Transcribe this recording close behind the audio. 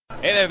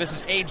Hey there, this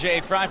is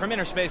AJ Fry from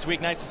Interspace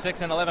Weeknights at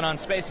 6 and 11 on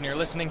Space, and you're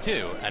listening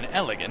to An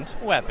Elegant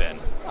Weapon.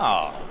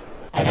 Aw.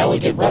 An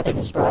Elegant Weapon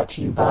is brought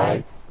to you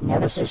by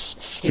Nemesis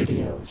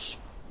Studios.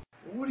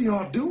 What are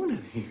y'all doing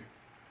in here?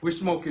 We're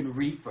smoking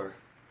reefer,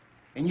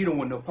 and you don't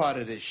want no part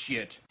of this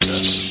shit.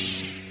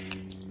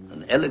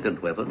 An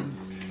elegant weapon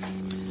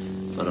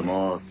for a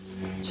more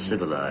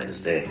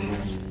civilized age.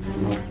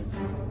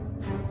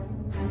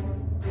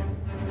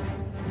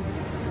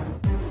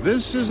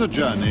 This is a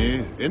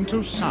journey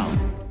into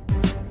sound.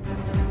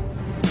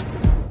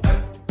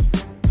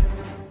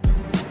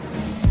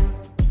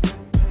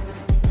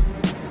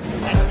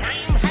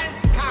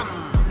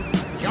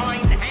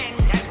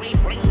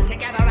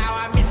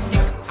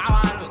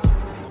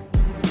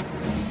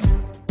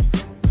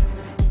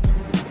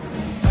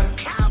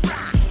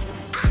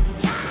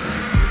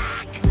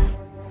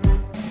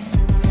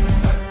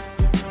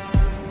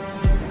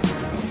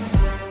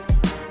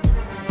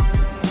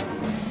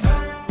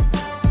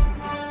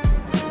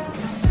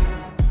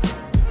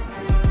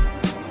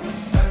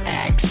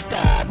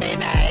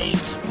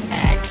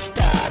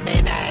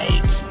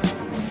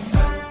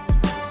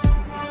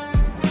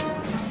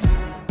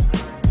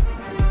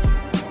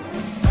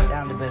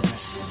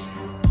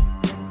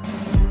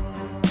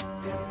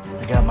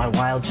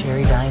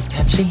 Cherry Diet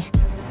Pepsi,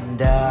 and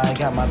I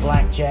got my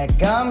blackjack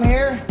gum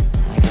here.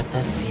 I got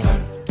that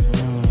feeling.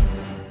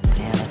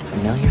 Yeah, that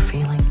familiar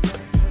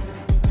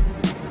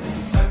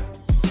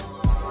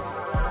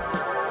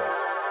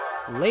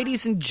feeling.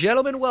 Ladies and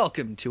gentlemen,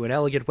 welcome to An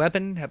Elegant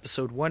Weapon,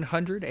 episode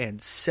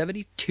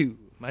 172.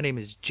 My name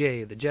is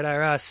Jay, the Jedi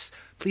Russ.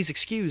 Please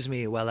excuse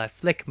me while I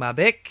flick my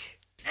bick.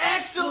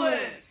 Excellent!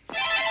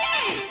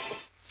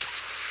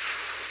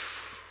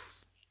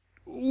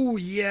 Ooh,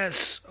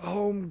 yes,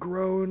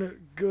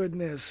 homegrown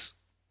goodness.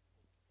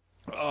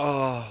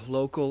 Oh,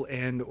 local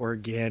and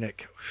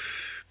organic.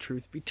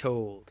 Truth be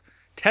told.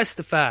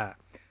 Testify.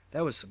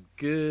 That was some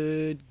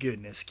good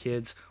goodness,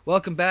 kids.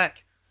 Welcome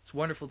back. It's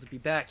wonderful to be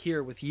back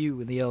here with you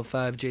in the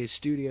L5J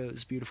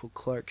studios, beautiful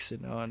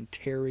Clarkson,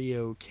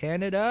 Ontario,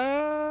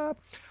 Canada.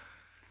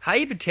 How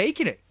you been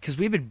taking it? Because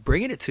we've been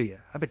bringing it to you.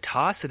 I've been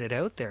tossing it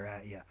out there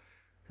at you.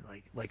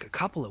 Like a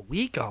couple of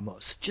weeks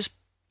almost. Just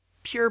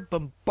pure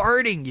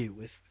bombarding you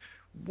with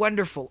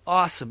wonderful,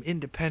 awesome,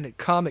 independent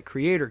comic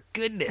creator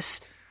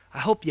goodness. I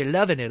hope you're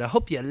loving it. I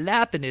hope you're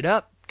lapping it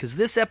up, because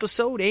this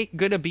episode ain't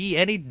going to be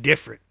any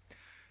different.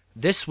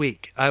 This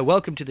week, I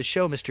welcome to the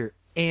show Mr.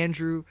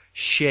 Andrew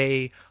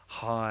Shea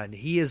Hahn.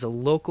 He is a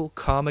local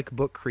comic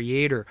book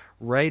creator,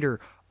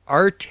 writer,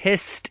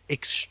 artist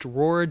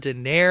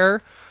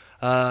extraordinaire.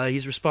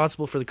 He's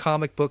responsible for the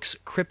comic books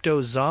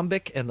Crypto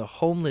Zombic and The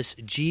Homeless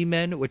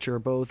G-Men, which are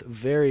both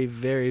very,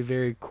 very,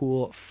 very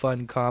cool,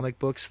 fun comic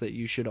books that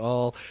you should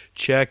all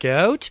check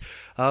out,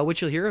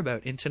 which you'll hear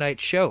about in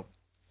tonight's show.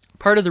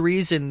 Part of the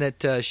reason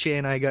that Shay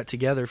and I got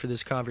together for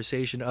this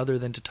conversation, other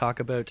than to talk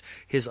about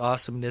his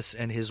awesomeness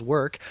and his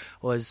work,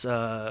 was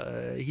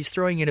he's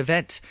throwing an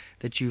event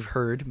that you've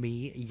heard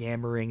me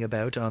yammering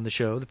about on the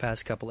show the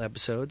past couple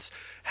episodes,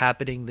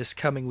 happening this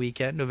coming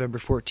weekend, November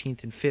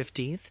 14th and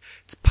 15th.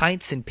 It's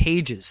Pints and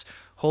Pages,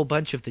 whole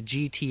bunch of the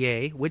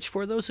GTA, which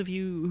for those of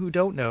you who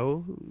don't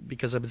know,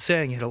 because I've been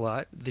saying it a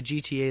lot, the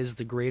GTA is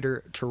the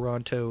Greater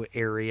Toronto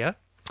Area,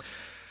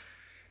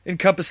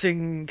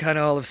 encompassing kind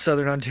of all of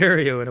southern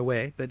Ontario in a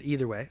way, but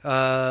either way.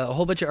 A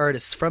whole bunch of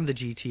artists from the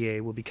GTA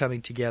will be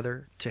coming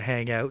together to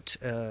hang out,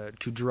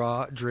 to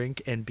draw,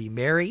 drink, and be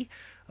merry.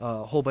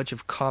 A whole bunch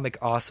of comic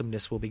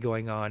awesomeness will be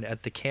going on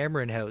at the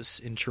Cameron House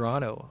in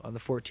Toronto on the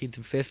 14th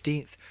and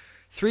 15th.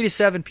 3 to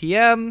 7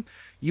 p.m.,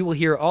 you will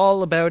hear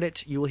all about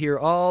it. You will hear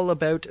all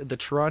about the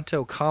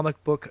Toronto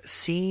comic book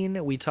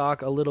scene. We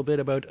talk a little bit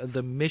about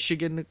the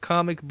Michigan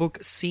comic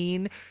book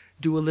scene,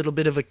 do a little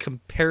bit of a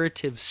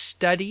comparative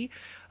study.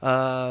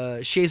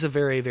 Shay's a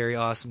very, very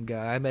awesome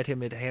guy. I met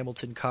him at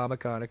Hamilton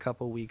Comic-Con a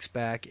couple weeks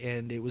back,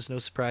 and it was no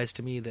surprise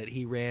to me that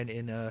he ran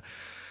in a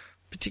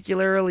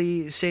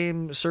particularly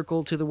same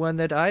circle to the one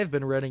that I've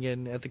been running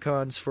in at the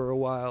cons for a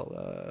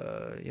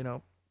while,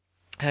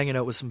 hanging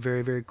out with some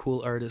very, very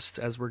cool artists,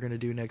 as we're going to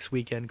do next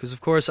weekend, because of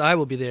course I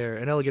will be there,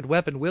 An Elegant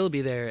Weapon will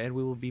be there, and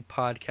we will be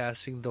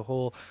podcasting the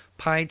whole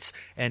Pints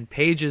and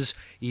Pages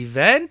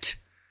event.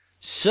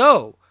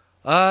 So,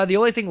 the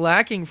only thing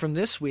lacking from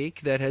this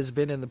week that has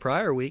been in the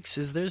prior weeks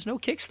is there's no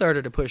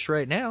Kickstarter to push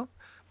right now,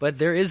 but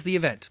there is the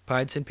event,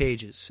 Pints and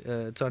Pages.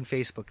 It's on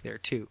Facebook there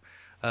too.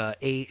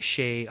 A.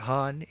 Shea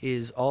Hahn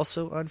is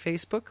also on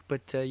Facebook,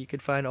 but you can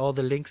find all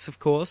the links, of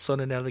course, on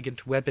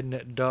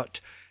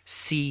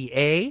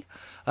anelegantweapon.ca.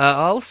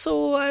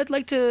 Also, I'd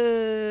like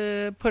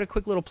to put a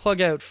quick little plug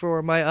out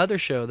for my other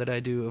show that I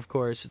do, of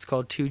course. It's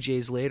called 2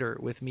 J's Later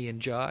with me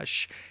and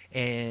Josh,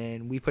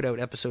 and we put out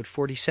episode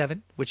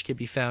 47, which can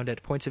be found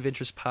at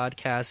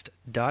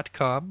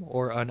pointsofinterestpodcast.com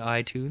or on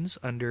iTunes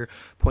under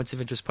Points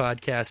of Interest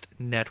Podcast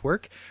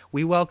Network.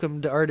 We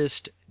welcomed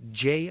artist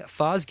Jay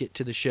Fosgit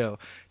to the show.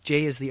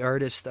 Jay is the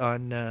artist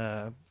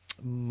on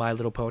My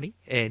Little Pony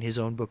and his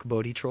own book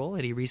Bodhi Troll,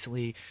 and he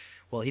recently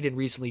well, he didn't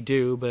recently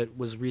do, but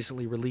was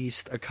recently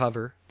released a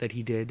cover that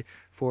he did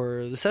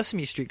for the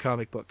Sesame Street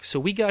comic book. So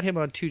we got him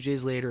on 2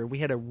 J's later, and we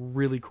had a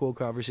really cool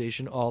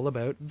conversation all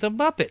about the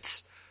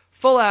Muppets.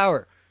 Full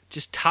hour,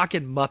 just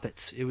talking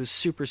Muppets. It was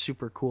super,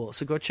 super cool.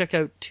 So go check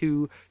out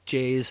 2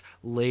 J's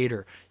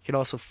later. You can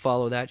also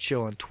follow that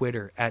show on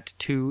Twitter at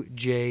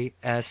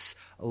 2JS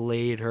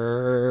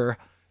later.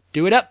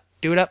 Do it up,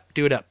 do it up,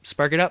 do it up.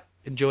 Spark it up,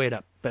 enjoy it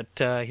up. But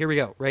here we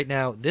go. Right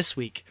now, this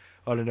week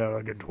on An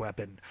Elegant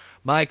Weapon,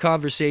 my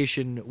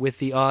conversation with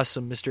the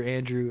awesome Mr.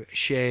 Andrew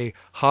Shea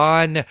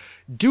Hahn.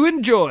 Do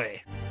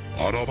enjoy.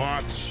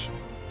 Autobots,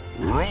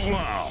 roll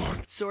out.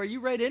 So are you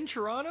right in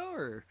Toronto,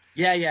 or?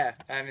 Yeah.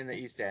 I'm in the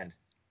East End.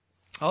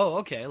 Oh,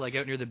 okay. Like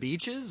out near the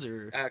beaches,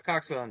 or?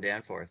 Coxwell and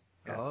Danforth.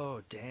 Yeah.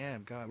 Oh,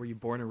 damn. God, were you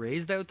born and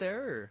raised out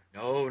there, or?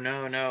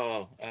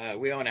 No.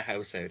 We own a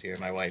house out here,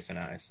 my wife and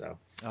I. So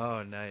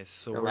Oh, nice.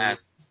 So the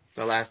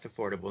last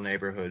affordable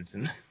neighborhoods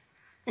in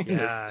the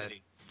yeah,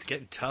 city. it's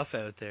getting tough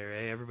out there,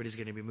 eh? Everybody's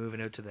going to be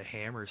moving out to the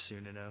Hammer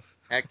soon enough.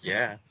 Heck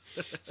yeah.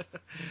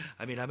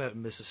 I mean, I'm out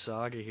in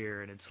Mississauga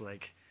here, and it's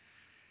like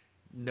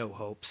no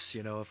hopes.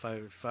 You know, if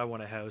I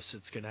want a house,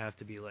 it's going to have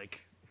to be like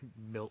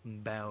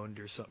Milton bound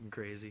or something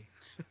crazy.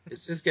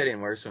 It's just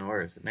getting worse and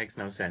worse. It makes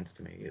no sense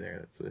to me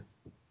either.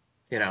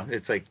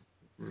 It's like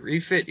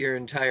refit your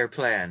entire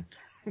plan.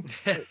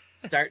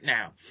 Start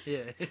now.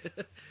 Yeah,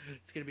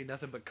 it's going to be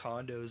nothing but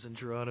condos in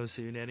Toronto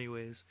soon,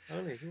 anyways.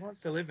 Totally. Who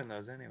wants to live in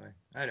those anyway?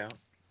 I don't.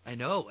 I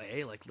know,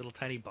 eh? Like little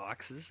tiny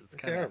boxes. It's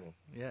They're terrible.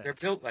 Yeah, They're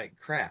built like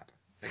crap.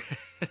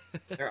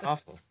 They're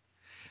awful.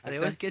 And they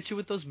always get you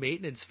with those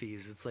maintenance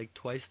fees. It's like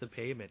twice the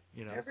payment,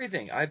 you know.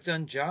 Everything. I've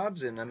done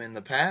jobs in them in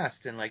the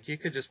past, and like you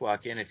could just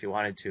walk in if you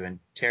wanted to and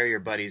tear your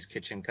buddy's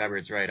kitchen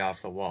cupboards right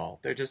off the wall.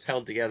 They're just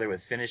held together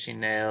with finishing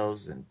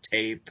nails and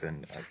tape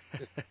and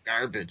just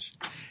garbage.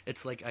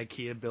 It's like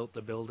IKEA built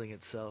the building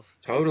itself.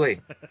 Totally.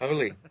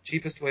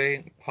 Cheapest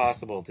way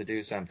possible to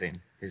do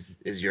something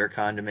is your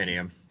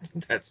condominium.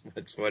 That's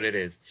what it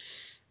is.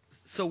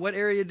 So what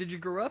area did you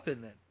grow up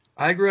in then?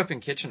 I grew up in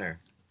Kitchener.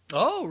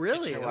 Oh,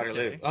 really?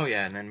 Kitchener-Waterloo. Okay. Oh,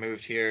 yeah, and then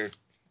moved here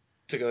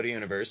to go to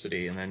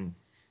university, and then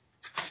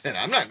said,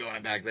 I'm not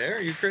going back there. Are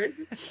you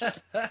crazy?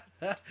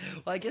 Well,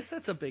 I guess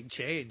that's a big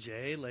change,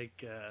 eh?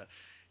 Like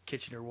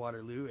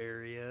Kitchener-Waterloo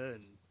area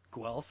and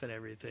Guelph and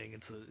everything.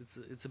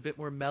 It's a bit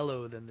more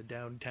mellow than the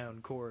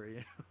downtown core,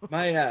 you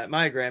know?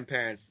 My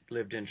grandparents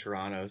lived in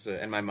Toronto,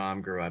 and my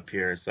mom grew up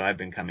here, so I've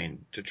been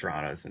coming to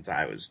Toronto since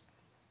I was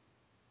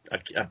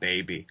a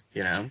baby,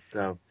 you know?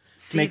 So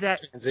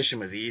the transition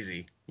was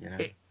easy. You know?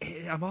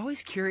 I'm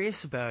always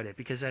curious about it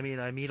because, I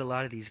mean, I meet a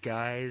lot of these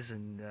guys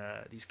and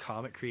these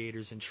comic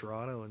creators in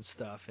Toronto and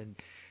stuff, and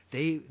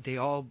they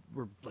all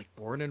were like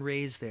born and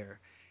raised there.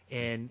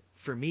 And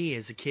for me,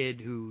 as a kid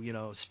who, you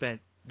know,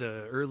 spent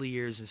the early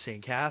years in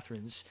St.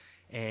 Catharines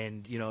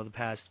and, you know, the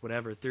past,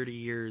 30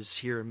 years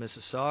here in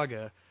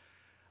Mississauga,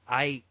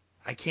 I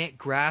can't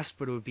grasp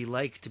what it would be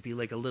like to be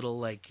like a little,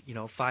 like, you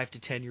know, 5 to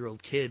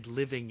 10-year-old kid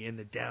living in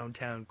the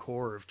downtown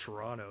core of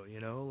Toronto, you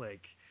know,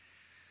 like.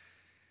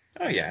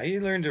 Oh yeah,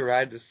 you learn to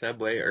ride the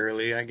subway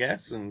early, I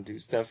guess, and do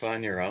stuff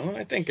on your own.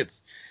 I think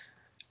it's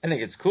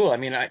cool. I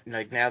mean,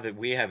 like now that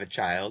we have a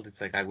child, it's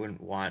like I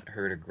wouldn't want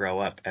her to grow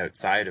up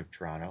outside of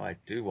Toronto. I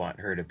do want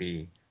her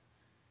to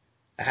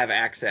have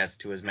access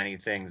to as many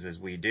things as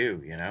we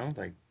do, you know,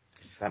 like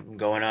something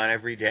going on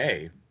every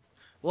day.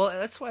 Well,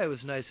 that's why it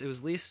was nice. It was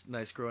at least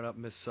nice growing up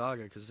in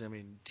Mississauga because, I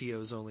mean,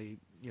 T.O.'s only,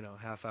 you know,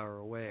 half hour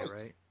away,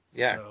 right?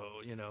 Yeah. So,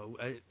 you know,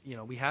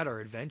 we had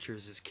our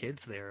adventures as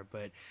kids there,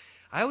 but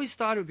I always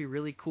thought it would be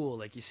really cool,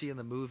 like you see in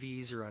the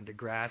movies or on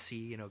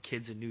Degrassi, you know,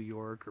 kids in New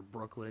York or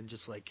Brooklyn,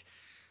 just like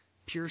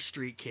pure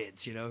street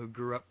kids, you know, who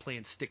grew up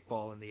playing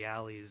stickball in the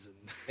alleys. And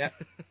yeah,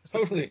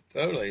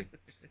 totally.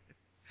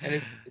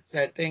 And it's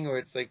that thing where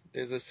it's like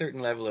there's a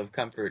certain level of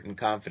comfort and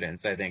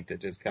confidence, I think, that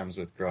just comes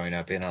with growing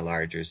up in a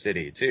larger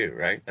city too,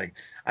 right? Like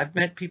I've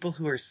met people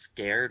who are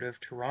scared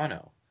of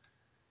Toronto.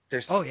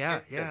 They're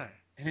scared yeah.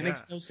 And it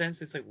makes no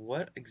sense. It's like,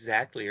 what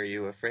exactly are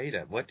you afraid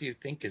of? What do you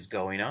think is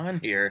going on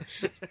here?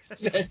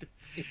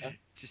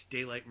 Just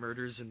daylight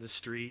murders in the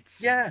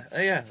streets. Yeah.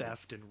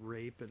 Theft and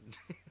rape and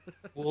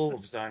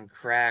wolves on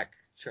crack.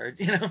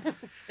 You know.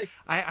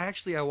 I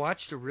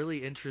watched a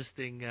really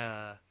interesting.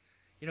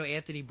 You know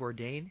Anthony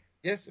Bourdain?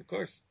 Yes, of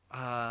course.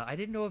 I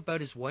didn't know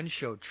about his one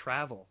show,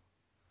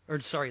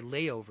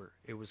 Layover,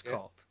 it was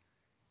called.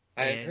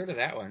 I had heard of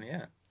that one,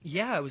 yeah.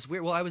 Yeah, it was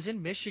weird. Well, I was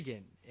in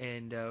Michigan,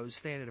 and I was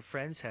staying at a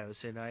friend's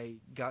house, and I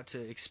got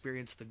to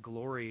experience the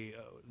glory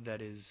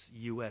that is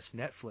U.S.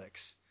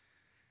 Netflix.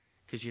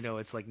 Because, you know,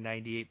 it's like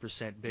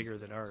 98% bigger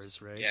than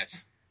ours, right?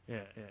 Yes.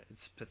 Yeah,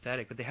 it's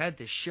pathetic. But they had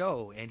this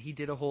show, and he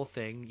did a whole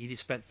thing. He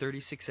spent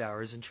 36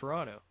 hours in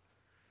Toronto.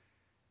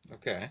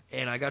 Okay.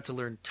 And I got to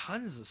learn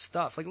tons of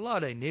stuff. Like a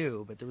lot I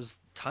knew, but there was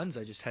tons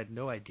I just had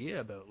no idea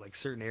about, like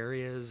certain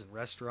areas and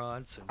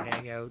restaurants and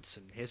hangouts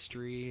and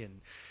history,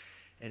 and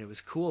it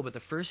was cool. But the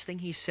first thing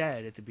he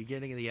said at the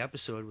beginning of the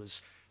episode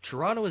was,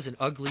 Toronto is an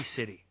ugly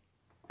city.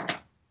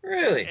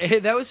 Really?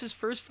 That was his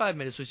first 5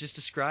 minutes, was just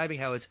describing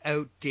how it's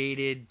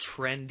outdated,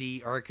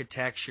 trendy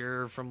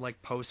architecture from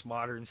like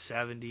postmodern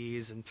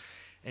 70s,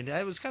 and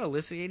I was kind of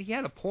listening, and he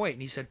had a point,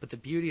 and he said, but the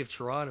beauty of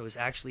Toronto is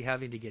actually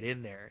having to get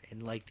in there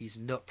and like these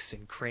nooks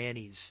and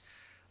crannies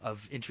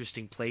of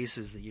interesting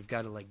places that you've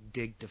got to like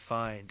dig to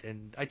find.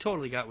 And I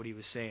totally got what he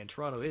was saying.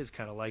 Toronto is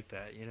kind of like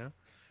that, you know?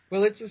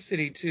 Well, it's a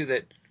city too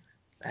that,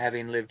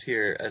 having lived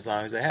here as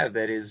long as I have,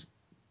 that is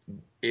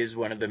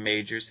one of the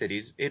major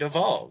cities. It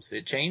evolves,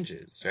 it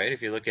changes, right?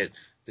 If you look at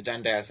the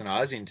Dundas and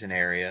Ossington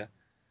area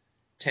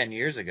 10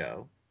 years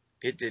ago,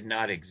 it did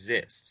not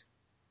exist.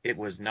 It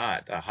was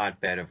not a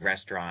hotbed of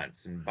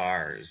restaurants and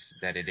bars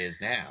that it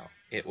is now.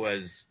 It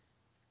was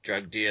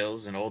drug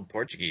deals and old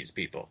Portuguese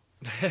people.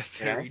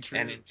 Very true.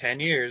 And in 10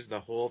 years, the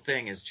whole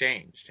thing has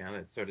changed.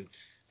 That sort of,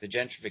 the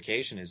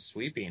gentrification is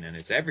sweeping, and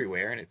it's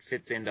everywhere, and it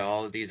fits into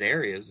all of these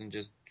areas and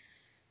just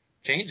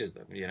changes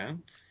them,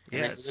 And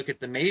then you look at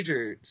the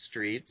major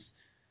streets,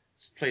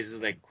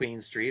 places like Queen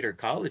Street or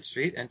College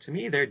Street, and to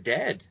me, they're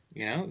dead.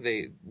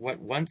 What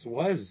once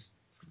was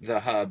the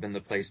hub and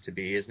the place to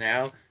be is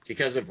now,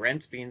 because of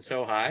rents being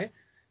so high,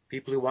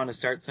 people who want to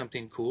start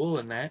something cool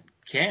and that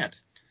can't.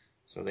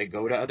 So they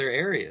go to other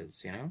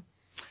areas,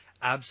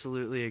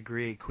 Absolutely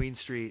agree. Queen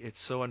Street,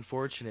 it's so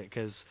unfortunate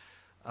because,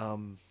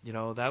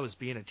 that was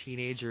being a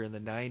teenager in the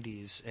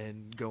 90s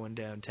and going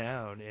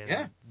downtown,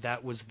 and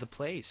that was the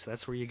place.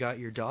 That's where you got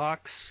your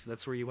docks.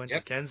 That's where you went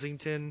to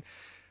Kensington.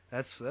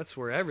 That's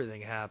where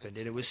everything happened,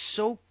 and it was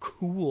so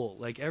cool.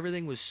 Like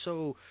everything was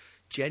so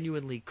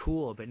genuinely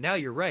cool. But now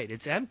you're right,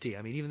 it's empty.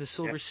 I mean, even the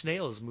Silver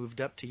Snails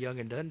moved up to Yonge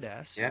and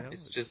Dundas. Yeah,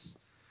 it's just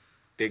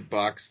big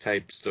box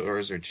type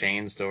stores or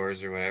chain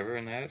stores or whatever,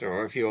 and that.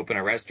 Or if you open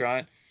a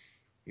restaurant,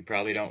 you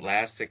probably don't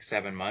last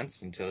 6-7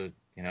 months until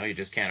you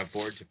just can't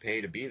afford to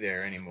pay to be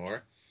there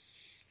anymore.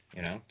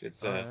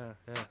 It's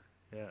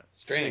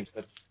strange.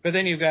 But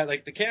then you've got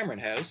like the Cameron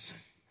House,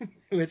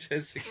 which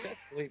has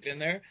successfully been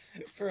there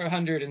for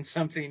 100 and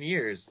something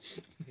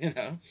years.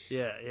 Yeah.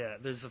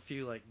 There's a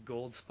few like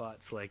gold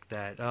spots like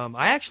that.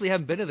 I actually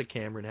haven't been to the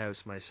Cameron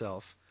House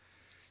myself,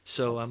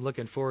 so I'm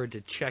looking forward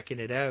to checking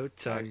it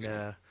out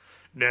on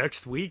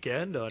next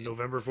weekend on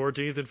November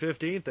 14th and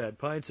 15th at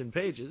Pints and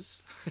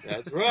Pages.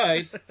 That's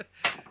right.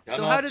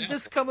 So how did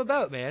this come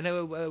about, man?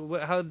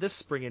 How did this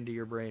spring into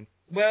your brain?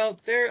 Well,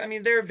 there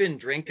have been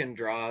drink and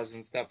draws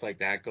and stuff like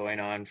that going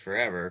on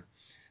forever.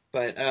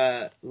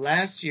 But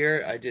last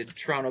year I did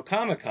Toronto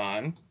Comic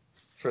Con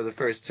for the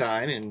first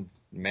time in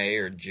May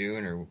or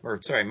June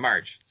or sorry,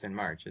 March. It's in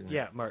March, isn't it?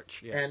 Yeah,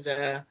 March. Yeah.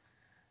 And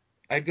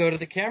I'd go to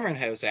the Cameron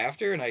House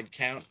after, and I'd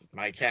count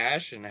my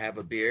cash and have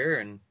a beer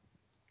and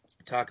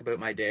talk about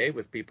my day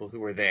with people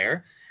who were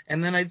there,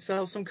 and then I'd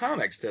sell some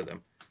comics to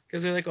them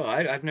because they're like, "Oh,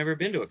 I've never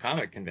been to a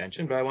comic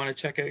convention, but I want to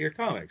check out your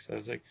comics." I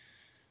was like,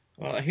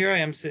 "Well, here I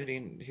am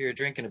sitting here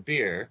drinking a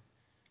beer,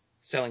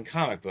 selling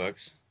comic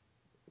books.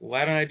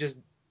 Why don't I just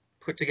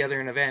put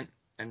together an event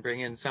and bring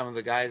in some of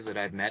the guys that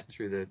I've met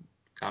through the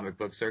comic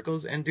book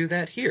circles and do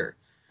that here?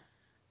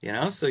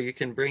 So you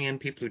can bring in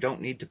people who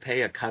don't need to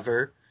pay a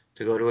cover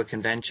to go to a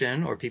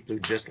convention, or people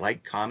who just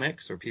like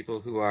comics, or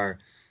people who are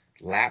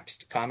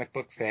lapsed comic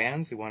book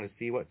fans who want to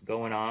see what's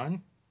going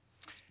on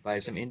by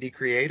some indie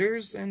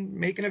creators and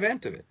make an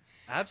event of it."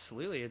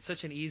 Absolutely. It's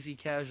such an easy,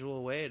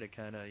 casual way to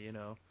kind of,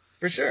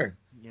 For sure.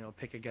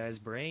 Pick a guy's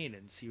brain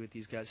and see what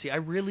these guys see. I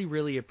really,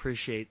 really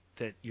appreciate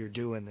that you're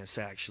doing this,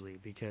 actually,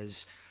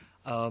 because,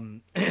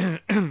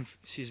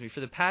 excuse me,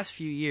 for the past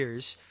few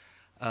years,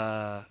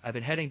 I've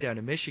been heading down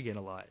to Michigan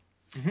a lot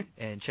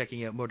and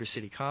checking out Motor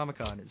City Comic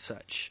Con and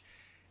such,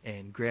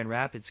 and Grand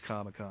Rapids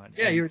Comic Con.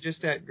 Yeah, you were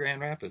just at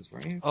Grand Rapids,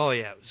 weren't you? Oh,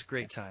 yeah, it was a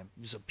great time.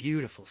 It was a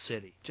beautiful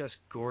city,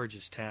 just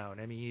gorgeous town.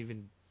 I mean,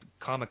 even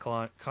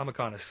Comic-Con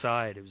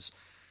aside, it's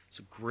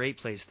a great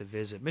place to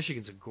visit.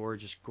 Michigan's a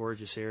gorgeous,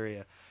 gorgeous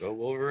area. Go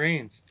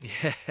Wolverines.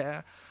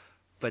 Yeah,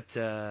 but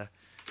there's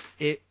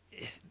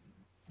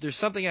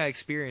something I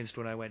experienced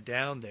when I went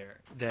down there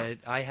that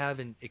I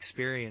haven't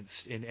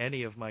experienced in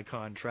any of my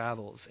con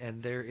travels,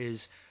 and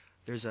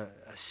there's a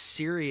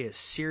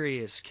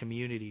serious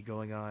community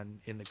going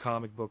on in the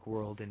comic book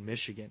world in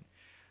Michigan.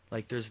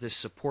 Like there's this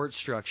support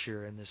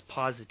structure and this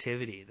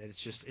positivity that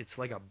it's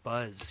like a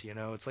buzz,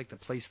 It's like the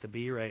place to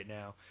be right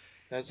now.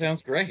 That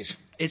sounds great.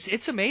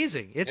 It's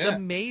amazing. It's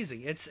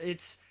amazing.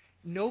 It's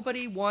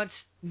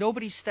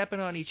nobody's stepping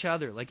on each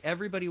other. Like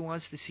everybody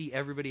wants to see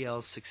everybody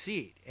else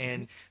succeed,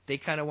 and they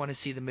kind of want to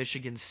see the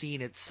Michigan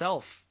scene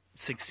itself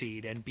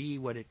succeed and be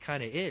what it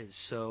kind of is.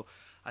 So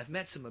I've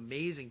met some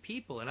amazing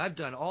people, and I've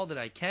done all that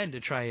I can to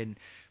try and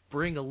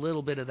bring a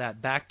little bit of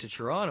that back to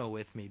Toronto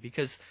with me,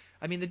 because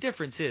I mean the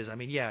difference is,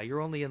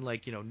 you're only in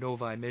like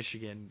Novi,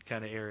 Michigan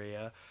kind of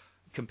area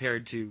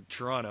compared to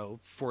Toronto,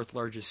 fourth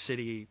largest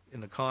city in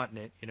the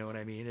continent. You know what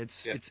I mean?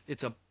 It's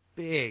a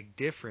big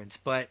difference,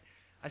 but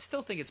I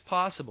still think it's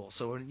possible.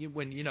 So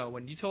when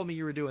you told me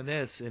you were doing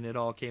this and it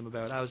all came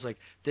about, I was like,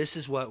 this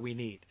is what we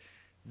need.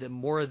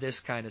 More of this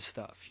kind of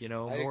stuff, I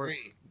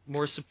agree.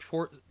 More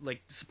support,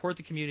 like support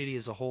the community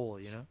as a whole,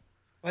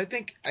 I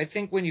think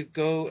when you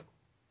go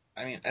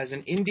I mean, as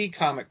an indie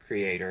comic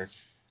creator,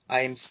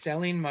 I am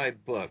selling my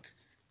book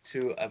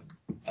to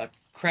a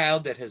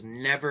crowd that has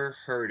never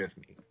heard of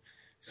me.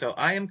 So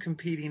I am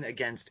competing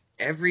against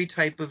every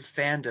type of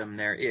fandom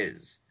there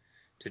is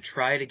to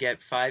try to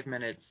get 5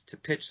 minutes to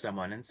pitch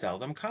someone and sell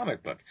them a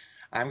comic book.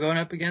 I'm going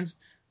up against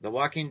The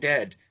Walking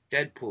Dead,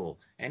 Deadpool,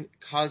 and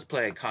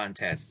cosplay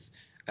contests,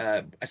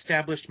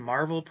 established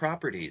Marvel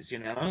properties,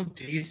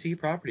 DC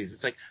properties.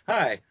 It's like,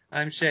 hi,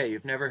 I'm Shay.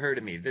 You've never heard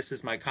of me. This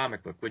is my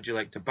comic book. Would you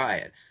like to buy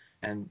it?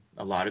 And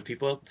a lot of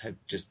people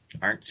just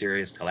aren't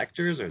serious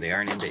collectors, or they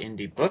aren't into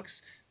indie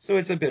books, so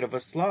it's a bit of a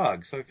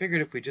slog. So I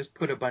figured if we just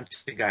put a bunch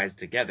of guys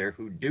together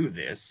who do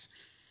this,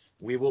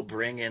 we will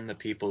bring in the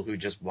people who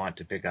just want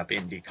to pick up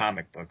indie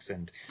comic books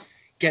and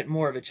get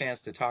more of a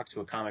chance to talk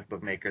to a comic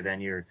book maker than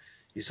you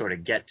sort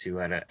of get to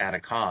at a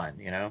con,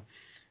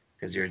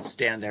 because you're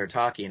standing there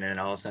talking, and then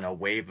all of a sudden a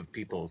wave of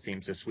people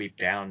seems to sweep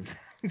down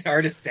the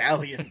artist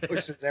alley and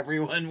pushes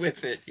everyone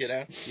with it,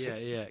 Yeah,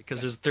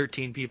 because there's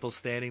 13 people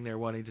standing there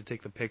wanting to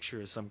take the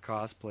picture of some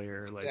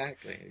cosplayer,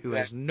 Exactly. who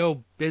has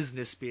no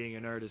business being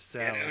an artist's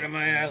alley.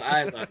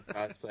 I love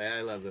cosplay.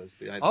 I love those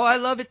people. I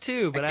love it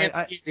too, but I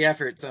can't believe the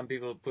effort some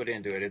people put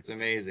into it. It's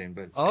amazing,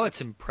 but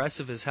it's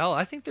impressive as hell.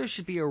 I think there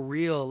should be a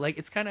real,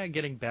 it's kind of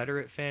getting better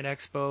at Fan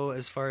Expo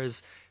as far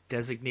as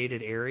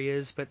designated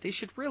areas, but they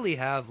should really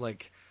have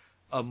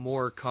a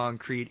more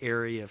concrete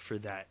area for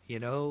that,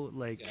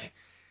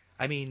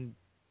 I mean,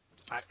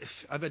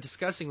 I've been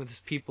discussing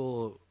with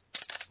people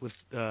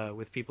this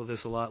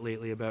a lot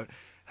lately about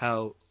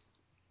how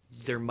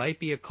there might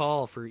be a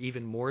call for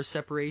even more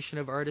separation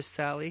of artist's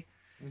alley,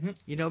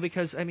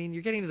 because I mean,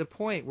 you're getting to the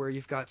point where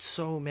you've got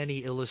so many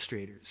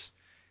illustrators,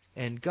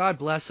 and God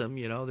bless them,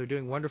 they're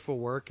doing wonderful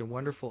work and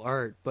wonderful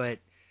art, but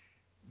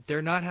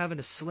they're not having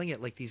to sling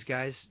it like these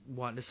guys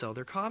wanting to sell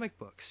their comic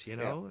books,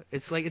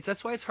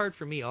 that's why it's hard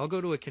for me. I'll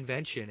go to a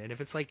convention, and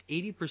if it's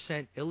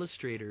 80%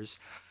 illustrators,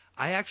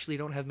 I actually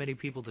don't have many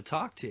people to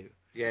talk to.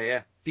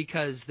 Yeah.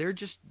 Because they're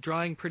just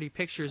drawing pretty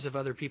pictures of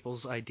other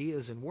people's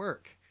ideas and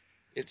work.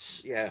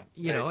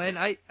 And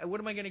I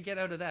what am I going to get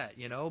out of that,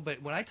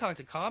 But when I talk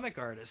to comic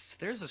artists,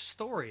 there's a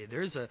story.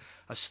 There's a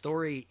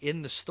story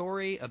in the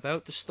story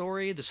about the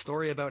story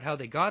about how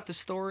they got the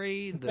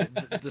story,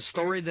 the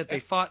story that they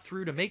fought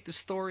through to make the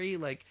story.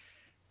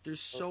 There's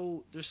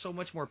so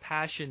much more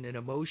passion and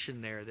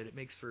emotion there that it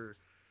makes for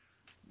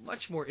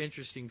much more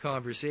interesting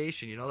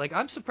conversation,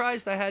 I'm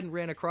surprised I hadn't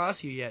ran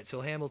across you yet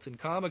till Hamilton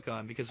Comic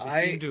Con, because we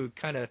seem to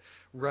kind of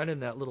run in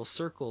that little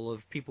circle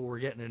of people we're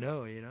getting to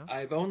know,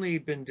 I've only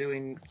been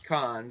doing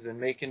cons and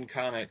making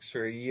comics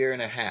for a year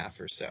and a half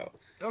or so.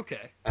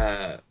 Okay.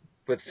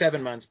 With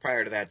 7 months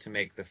prior to that to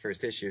make the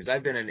first issues.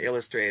 I've been an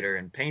illustrator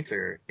and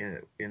painter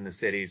in the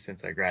city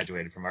since I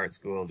graduated from art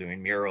school,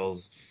 doing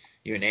murals,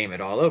 you name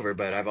it, all over,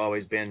 but I've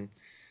always been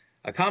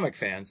a comic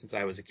fan since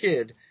I was a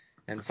kid.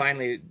 And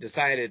finally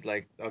decided,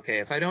 okay,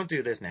 if I don't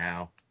do this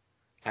now,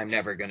 I'm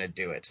never going to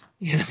do it,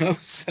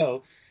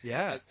 So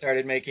yeah, I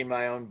started making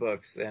my own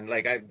books, and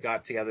I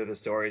got together the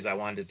stories I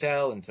wanted to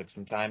tell and took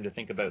some time to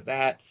think about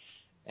that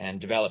and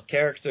develop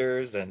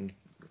characters and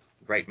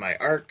write my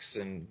arcs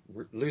and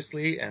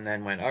loosely, and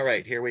then went, all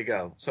right, here we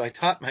go. So I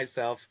taught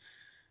myself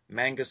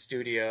Manga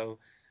Studio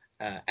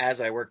as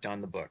I worked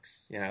on the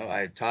books.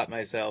 I taught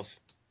myself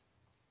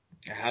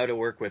how to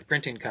work with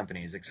printing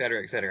companies, et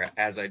cetera,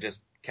 as I just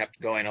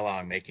kept going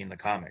along making the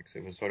comics.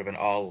 It was sort of an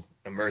all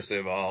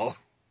immersive, all.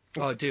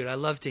 Oh, dude, I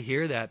love to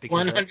hear that,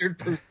 because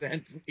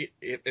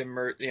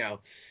 100%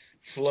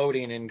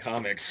 floating in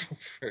comics.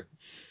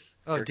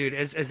 Dude,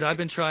 as I've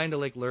been trying to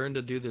learn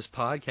to do this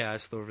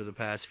podcast over the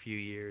past few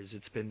years,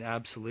 it's been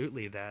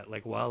absolutely that.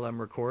 While I'm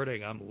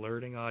recording, I'm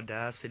learning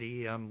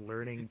Audacity, I'm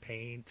learning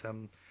Paint,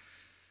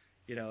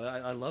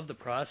 I love the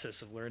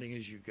process of learning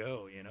as you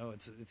go.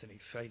 It's an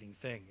exciting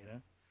thing.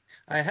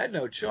 I had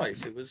no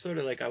choice. It was sort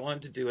of I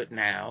wanted to do it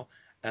now.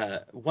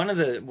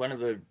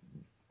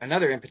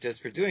 Another impetus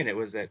for doing it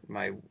was that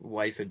my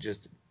wife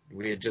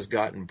we had just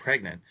gotten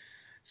pregnant.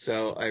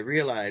 So I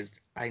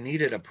realized I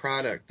needed a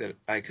product that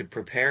I could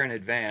prepare in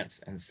advance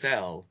and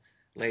sell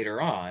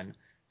later on,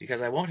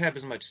 because I won't have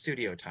as much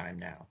studio time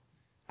now.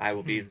 I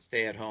will be the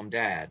stay-at-home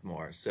dad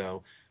more.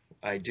 So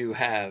I do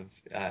have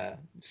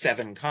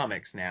 7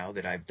 comics now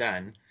that I've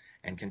done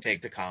and can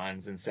take to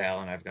cons and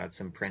sell, and I've got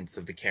some prints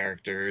of the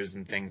characters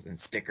and things and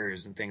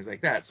stickers and things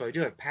like that. So I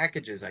do have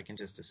packages I can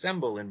just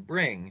assemble and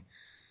bring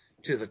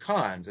to the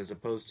cons, as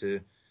opposed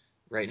to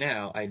right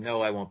now, I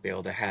know I won't be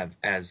able to have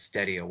as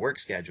steady a work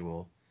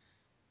schedule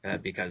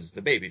because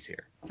the baby's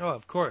here. Oh,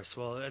 of course.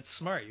 Well, that's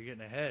smart. You're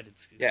getting ahead.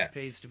 It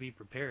pays to be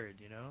prepared,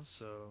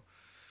 So,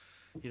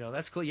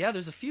 that's cool. Yeah,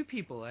 there's a few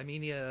people. I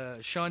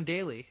mean, Sean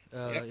Daly,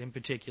 in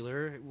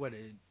particular,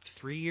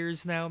 3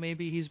 years now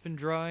maybe he's been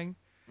drawing,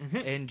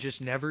 and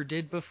just never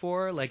did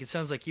before. It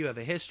sounds like you have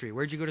a history.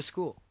 Where'd you go to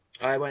school?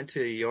 I went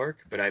to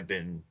York, but I've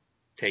been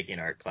taking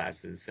art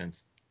classes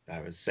since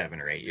I was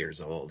 7 or 8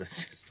 years old.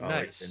 It's just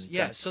always been nice.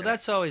 Yeah, so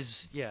that's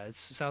always, it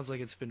sounds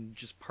like it's been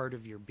just part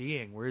of your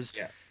being. Whereas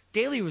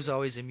Daly was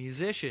always a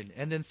musician,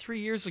 and then 3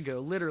 years ago,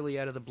 literally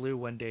out of the blue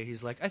one day,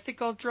 he's like, I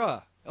think I'll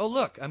draw. Oh,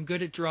 look, I'm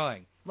good at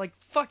drawing. Like,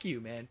 fuck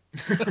you, man.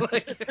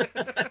 Like,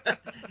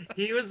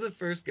 He was the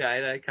first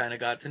guy that I kind of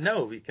got to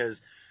know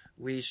because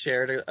we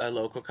shared a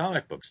local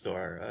comic book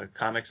store,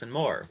 Comics and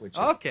More, which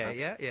is okay,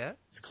 yeah.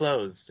 it's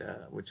closed,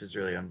 which is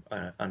really an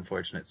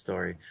unfortunate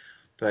story.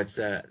 But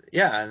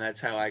yeah, and that's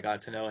how I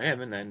got to know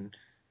him, and then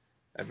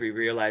we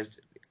realized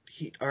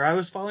I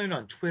was following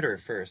on Twitter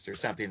first or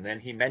something. Then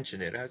he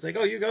mentioned it. I was like,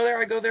 "Oh, you go there?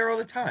 I go there all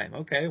the time."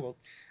 Okay, well,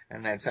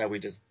 and that's how we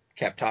just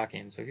kept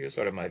talking. So he was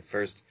sort of my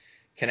first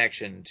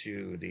connection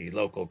to the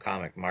local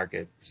comic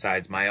market,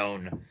 besides my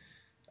own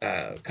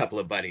couple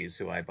of buddies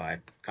who I buy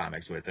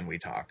comics with, and we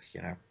talk.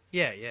 Yeah.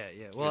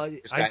 Well,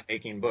 this guy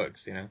making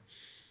books.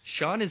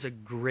 Sean is a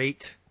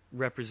great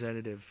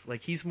representative.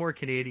 Like, he's more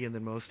Canadian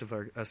than most of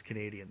us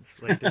Canadians.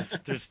 Like,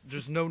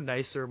 there's no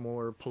nicer,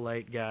 more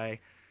polite guy.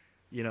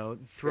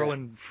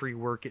 Throwing free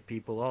work at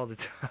people all the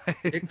time.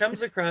 It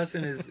comes across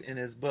in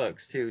his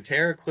books too.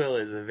 Terra Quill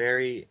is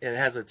it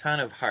has a ton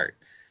of heart.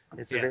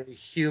 It's a very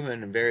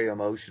human and very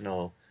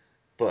emotional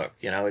book.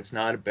 It's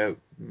not about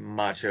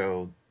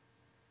macho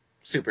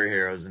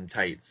superheroes and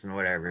tights and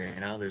whatever.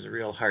 There's a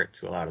real heart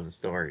to a lot of the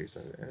stories.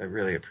 I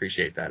really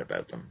appreciate that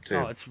about them too.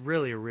 Oh, it's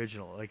really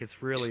original. Like,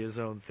 it's really his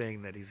own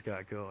thing that he's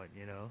got going.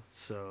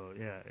 So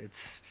yeah,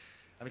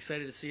 I'm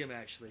excited to see him.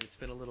 Actually, it's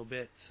been a little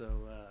bit. So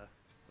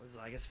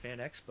I guess Fan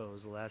Expo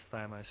was the last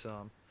time I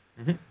saw him.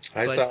 Mm-hmm.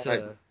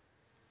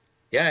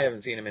 I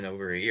haven't seen him in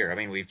over a year. I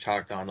mean, we've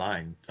talked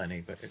online plenty,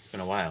 but it's been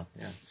a while.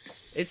 Yeah.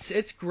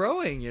 It's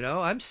growing,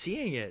 I'm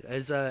seeing it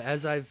as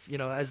I've,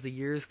 as the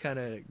years kind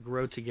of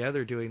grow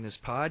together doing this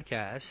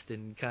podcast,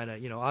 and kind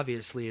of,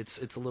 obviously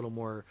it's a little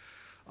more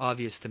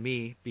obvious to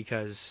me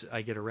because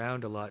I get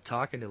around a lot,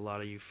 talking to a lot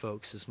of you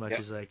folks as much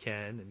as I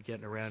can, and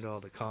getting around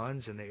all the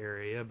cons in the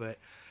area, but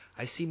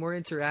I see more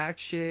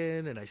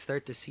interaction, and I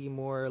start to see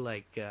more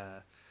like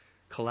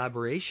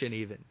collaboration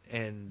even,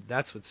 and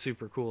that's what's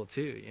super cool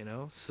too.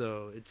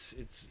 So it's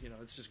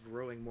just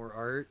growing more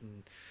art,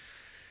 and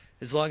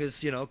as long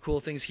as cool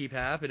things keep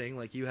happening,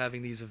 like you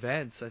having these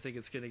events, I think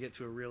it's going to get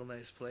to a real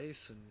nice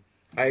place. And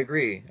I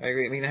agree. I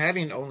mean,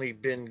 having only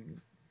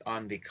been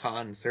on the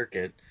con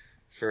circuit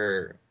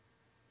for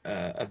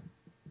a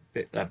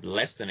bit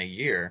less than a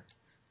year,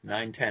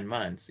 9-10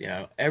 months,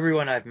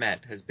 everyone I've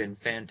met has been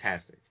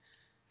fantastic.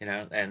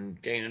 And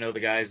getting to know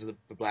the guys of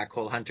the Black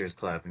Hole Hunters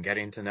Club, and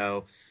getting to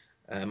know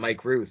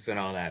Mike Ruth and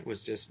all that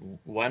was just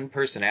one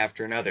person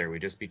after another. We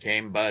just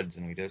became buds,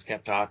 and we just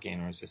kept talking.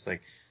 And it was just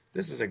like,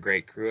 this is a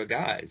great crew of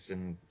guys.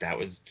 And that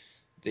was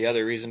the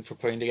other reason for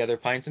putting together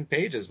Pints and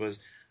Pages,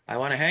 was I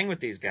want to hang with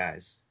these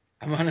guys.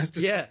 I want us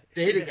to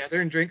stay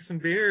together and drink some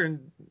beer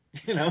and,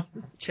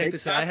 Check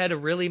this out. I had a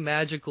really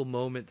magical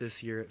moment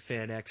this year at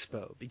Fan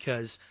Expo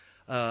because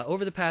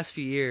over the past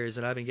few years,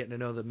 and I've been getting to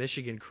know the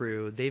Michigan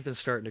crew, they've been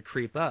starting to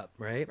creep up,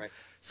 right?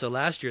 So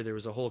last year there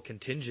was a whole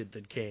contingent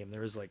that came.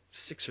 There was like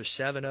 6 or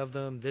 7 of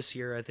them. This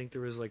year I think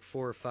there was like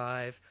 4 or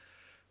 5.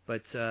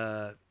 But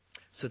so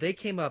they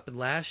came up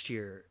last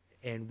year,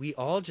 and we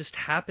all just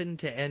happened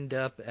to end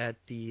up at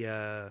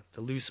the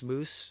Loose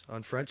Moose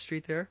on Front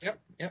Street there.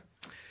 Yep.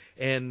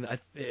 And I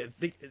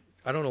think,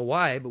 I don't know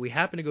why, but we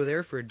happened to go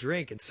there for a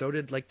drink, and so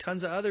did like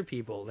tons of other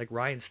people, like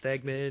Ryan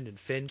Stegman and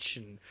Finch,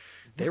 and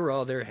they were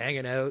all there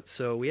hanging out.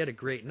 So we had a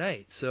great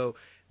night. So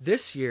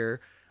this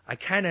year, I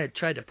kind of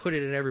tried to put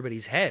it in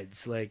everybody's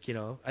heads. Like,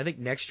 I think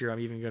next year I'm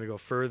even going to go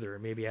further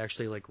and maybe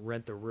actually like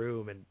rent the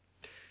room and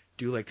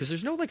do because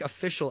there's no like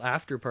official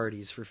after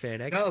parties for Fan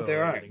Expo. No,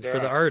 there aren't. For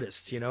the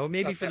artists,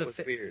 maybe for was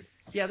weird.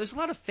 Yeah, there's a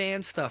lot of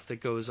fan stuff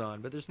that goes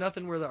on, but there's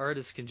nothing where the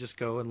artists can just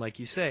go and, like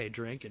you say,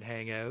 drink and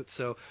hang out.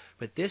 So,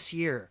 but this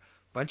year,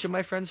 a bunch of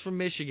my friends from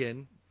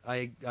Michigan,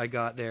 I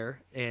got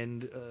there,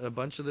 and a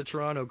bunch of the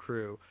Toronto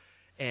crew,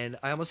 and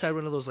I almost had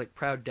one of those like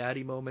proud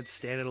daddy moments,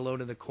 standing alone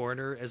in the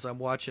corner as I'm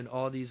watching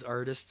all these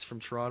artists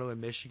from Toronto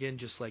and Michigan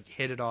just like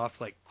hit it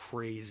off like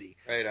crazy.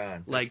 Right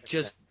on. Like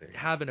just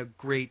having a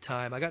great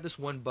time. I got this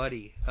one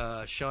buddy,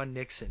 Sean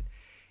Nixon,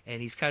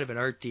 and he's kind of an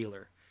art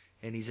dealer,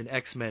 and he's an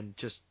X-Men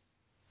just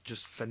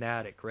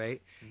fanatic,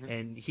 right? Mm-hmm.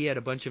 And he had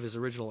a bunch of his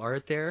original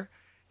art there,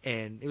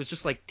 and it was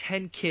just like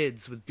 10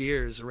 kids with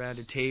beers around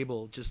a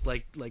table, just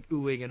like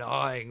oohing and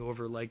ahhing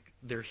over like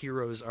their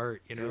hero's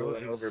art,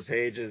 drooling over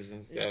pages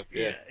and stuff.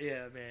 Yeah,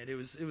 man, it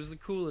was the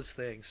coolest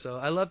thing. So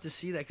I love to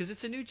see that because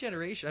it's a new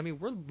generation. I mean,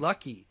 we're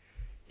lucky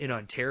in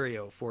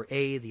Ontario for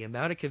the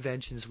amount of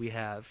conventions we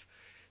have,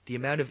 the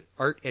amount of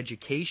art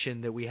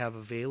education that we have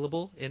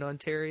available in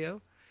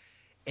Ontario,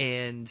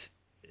 and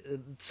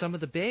some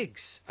of the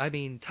bigs. I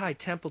mean, Ty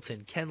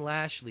Templeton, Ken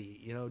Lashley,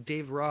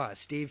 Dave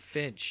Ross, Dave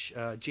Finch,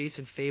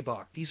 Jason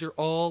Fabok. These are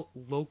all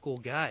local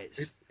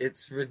guys.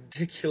 It's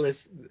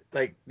ridiculous,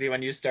 like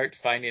when you start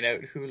finding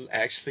out who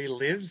actually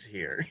lives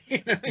here.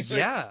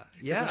 Yeah.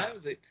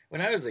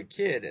 When I was a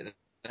kid, and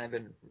I've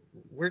been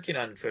working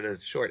on sort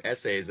of short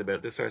essays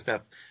about this sort of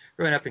stuff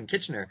growing up in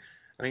Kitchener.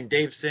 I mean,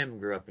 Dave Sim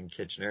grew up in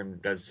Kitchener and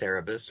does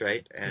Cerebus,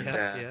 right? And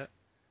yeah.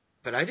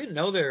 But I didn't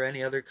know there were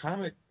any other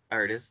comic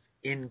artists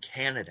in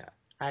Canada.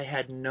 I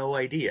had no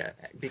idea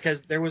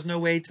because there was no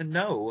way to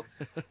know.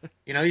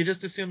 You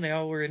just assume they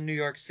all were in New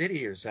York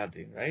City or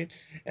something, right?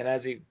 And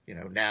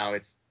now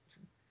it's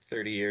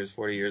 30 years,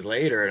 40 years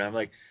later, and I'm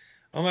like,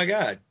 oh my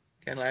God,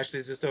 Ken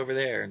Lashley's just over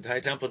there, and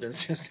Ty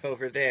Templeton's just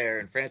over there,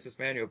 and Francis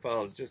Manuel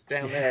Paul is just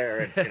down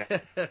there,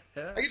 and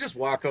I can just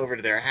walk over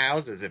to their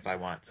houses if I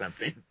want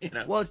something.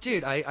 Well,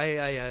 dude,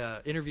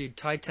 I interviewed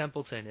Ty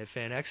Templeton at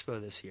Fan Expo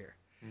this year,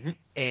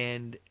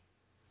 and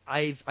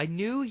I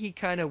knew he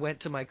kind of went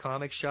to my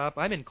comic shop.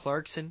 I'm in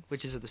Clarkson,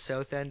 which is at the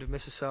south end of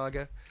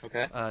Mississauga,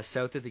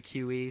 south of the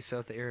QE,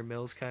 south of Erin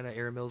Mills,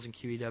 Erin Mills and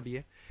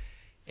QEW,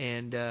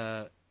 and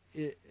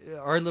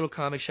our little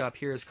comic shop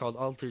here is called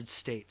Altered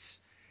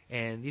States.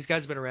 And these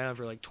guys have been around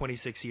for like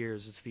 26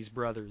 years. It's these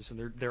brothers,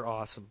 and they're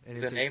awesome. And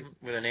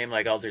with a name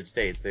like Altered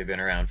States, they've been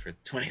around for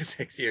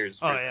 26 years.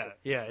 Oh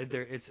yeah.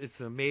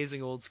 It's an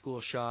amazing old school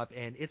shop,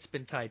 and it's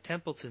been Ty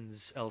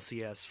Templeton's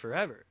LCS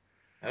forever.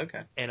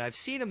 Okay. And I've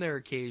seen him there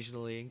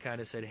occasionally, and kind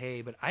of said,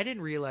 hey, but I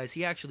didn't realize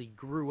he actually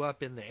grew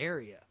up in the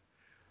area.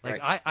 Like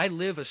I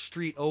live a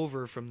street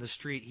over from the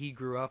street he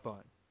grew up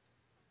on.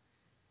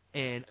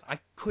 And I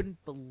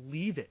couldn't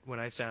believe it when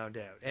I found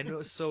out.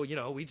 And so,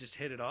 we just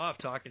hit it off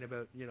talking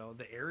about,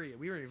 the area.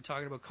 We weren't even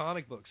talking about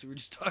comic books. We were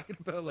just talking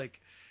about, local...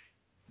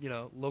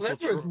 Well,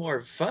 that's where it's more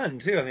fun,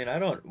 too. I mean, I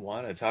don't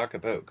want to talk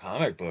about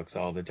comic books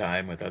all the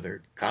time with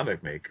other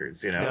comic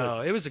makers, No,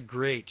 it was a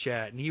great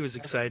chat, and he was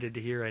excited to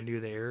hear I knew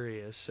the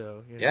area,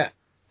 so... Yeah.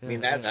 I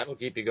mean, that'll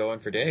keep you going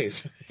for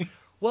days.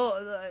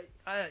 Well,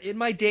 in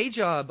my day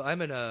job,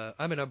 I'm an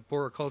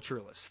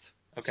arboriculturalist.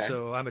 Okay.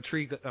 So I'm a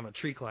tree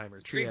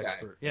climber, tree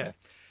expert. Guy. Yeah.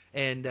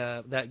 And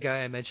that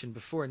guy I mentioned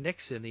before,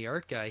 Nixon, the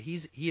art guy,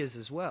 he is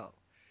as well.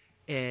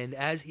 And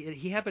as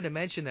he happened to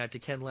mention that to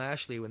Ken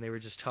Lashley when they were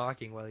just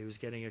talking while he was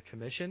getting a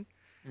commission.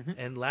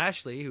 And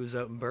Lashley, who was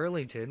out in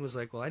Burlington, was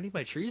like, "Well, I need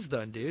my trees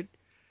done, dude."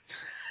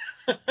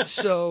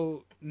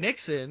 So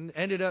Nixon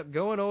ended up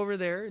going over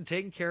there and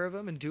taking care of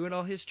him and doing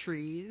all his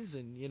trees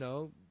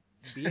and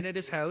being at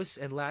his house,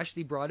 and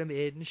Lashley brought him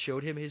in,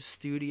 showed him his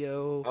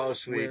studio,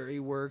 where he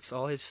works,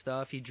 all his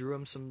stuff. He drew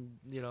him some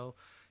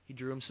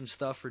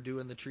stuff for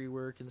doing the tree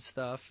work and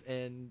stuff,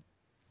 and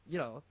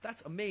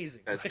that's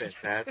amazing. That's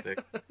fantastic.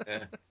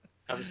 Yeah.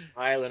 I'm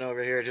smiling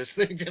over here just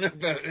thinking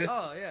about it.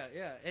 Oh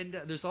yeah. And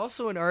there's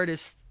also an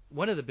artist.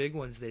 One of the big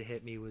ones that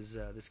hit me was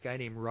this guy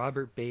named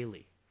Robert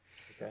Bailey.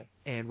 Okay.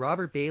 And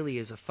Robert Bailey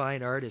is a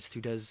fine artist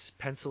who does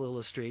pencil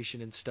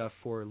illustration and stuff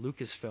for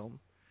Lucasfilm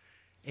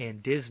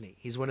and Disney.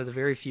 He's one of the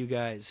very few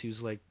guys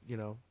who's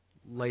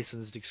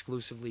licensed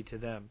exclusively to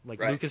them.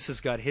 Lucas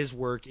has got his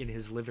work in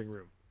his living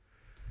room.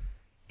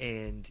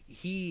 And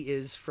he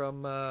is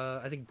from,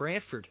 I think,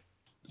 Brantford.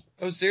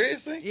 Oh,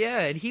 seriously? Yeah,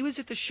 and he was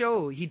at the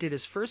show. He did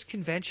his first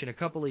convention a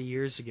couple of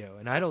years ago.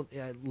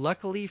 And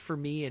luckily for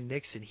me and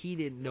Nixon, he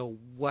didn't know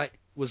what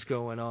was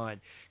going on.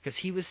 Because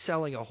he was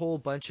selling a whole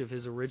bunch of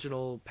his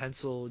original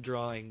pencil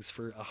drawings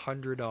for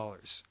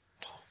 $100.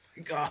 Oh,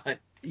 my God.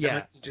 Yeah. How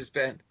much did you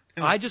spend?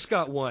 I just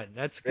got one.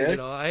 That's good.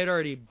 Really? I had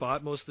already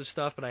bought most of the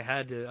stuff, but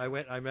I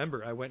went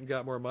and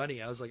got more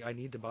money. I was like, I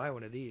need to buy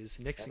one of these.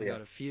 Nixon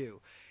got a few.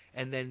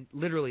 And then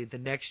literally the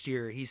next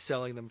year he's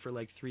selling them for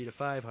like $300 to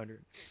 $500.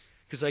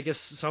 Because I guess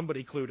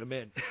somebody clued him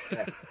in.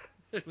 Yeah.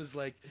 It was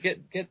like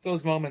get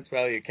those moments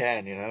while you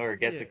can, or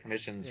get the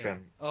commissions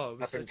from up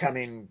and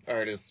coming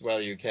artists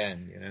while you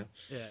can,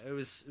 Yeah, it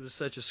was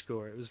such a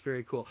score. It was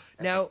very cool.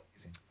 Now,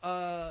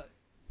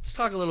 let's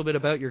talk a little bit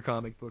about your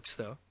comic books,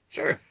 though.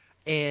 Sure.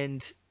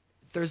 And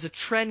there's a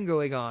trend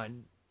going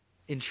on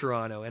in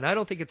Toronto, and I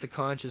don't think it's a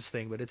conscious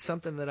thing, but it's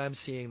something that I'm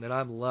seeing that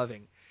I'm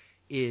loving,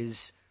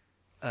 is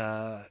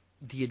the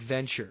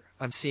adventure.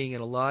 I'm seeing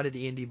in a lot of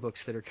the indie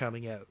books that are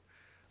coming out.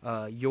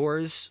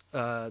 Yours,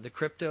 the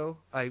Crypto,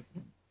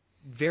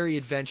 very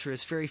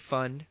adventurous, very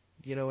fun.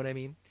 You know what I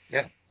mean?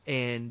 Yeah.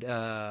 And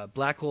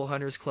Black Hole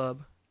Hunters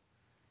Club.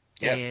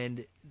 Yeah.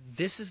 And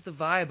this is the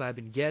vibe I've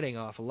been getting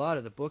off a lot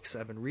of the books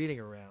I've been reading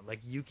around, like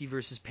Yuki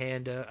versus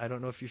Panda. I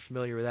don't know if you're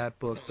familiar with that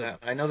book.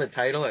 I know the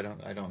title. I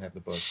don't have the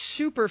book.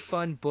 Super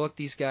fun book.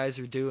 These guys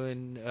are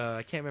doing.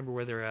 I can't remember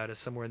where they're at. It's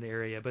somewhere in the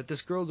area. But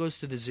this girl goes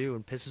to the zoo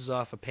and pisses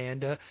off a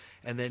panda,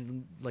 and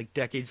then like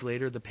decades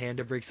later, the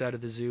panda breaks out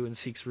of the zoo and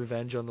seeks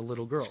revenge on the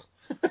little girl.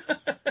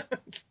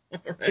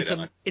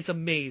 It's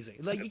amazing.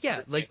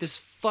 Like this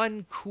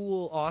fun,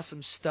 cool,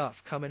 awesome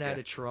stuff coming out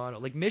of Toronto.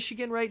 Like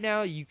Michigan right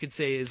now, you could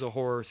say is a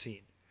horror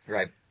scene.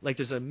 Right. Like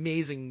there's an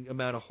amazing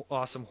amount of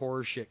awesome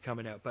horror shit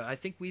coming out. But I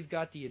think we've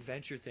got the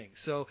adventure thing.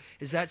 So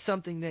is that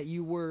something that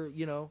you were,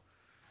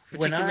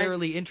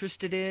 particularly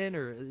interested in,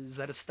 or is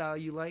that a style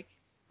you like?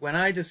 When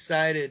I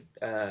decided,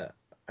 I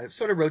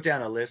sort of wrote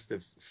down a list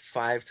of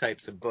 5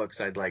 types of books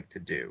I'd like to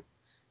do.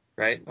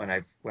 Right. When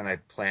I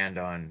planned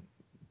on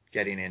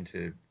getting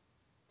into.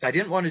 I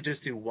didn't want to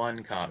just do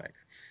one comic.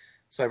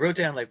 So I wrote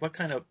down, what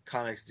kind of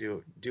comics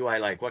do I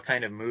like? What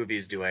kind of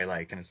movies do I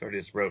like? And I sort of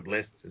just wrote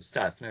lists of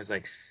stuff. And I was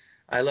like,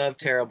 I love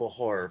terrible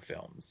horror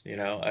films, you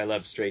know. I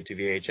love straight to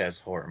VHS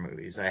horror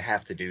movies. I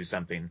have to do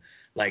something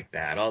like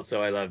that.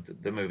 Also, I love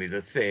the movie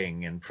The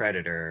Thing and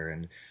Predator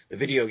and the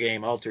video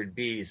game Altered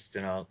Beast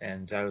and all.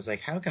 And I was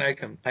like, how can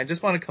I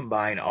just want to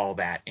combine all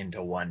that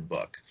into one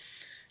book.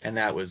 And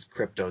that was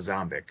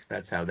Cryptozombic.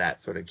 That's how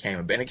that sort of came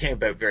about. And it came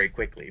about very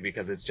quickly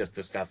because it's just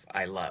the stuff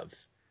I love,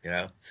 you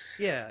know?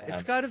 Yeah,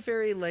 it's got a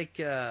very, like,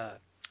 a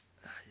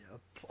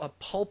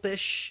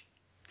pulpish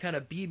kind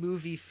of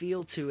B-movie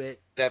feel to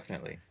it,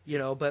 Definitely. you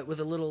know, but with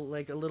a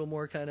little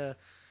more kind of,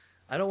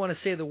 I don't want to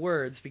say the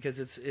words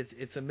because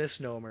it's a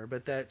misnomer,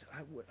 but that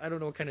I don't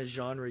know what kind of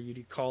genre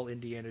you'd call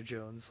Indiana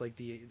Jones, like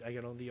the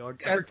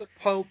That's the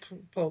pulp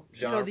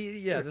genre.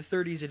 you know, the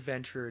 30s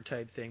adventurer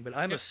type thing. But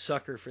I'm a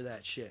sucker for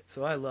that shit,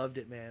 so I loved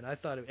it, man. I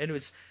thought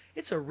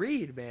it's a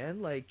read,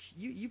 man. Like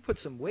you put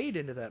some weight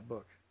into that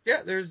book.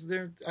 Yeah,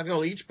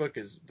 each book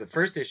the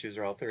first issues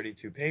are all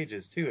 32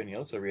 pages too, and you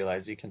also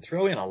realize you can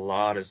throw in a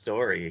lot of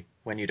story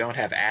when you don't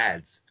have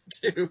ads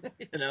too.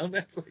 You know,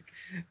 that's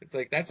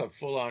a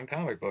full-on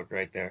comic book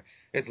right there.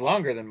 It's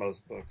longer than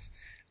most books.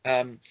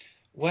 I don't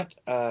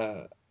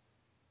know,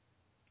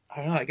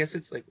 I guess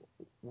it's like,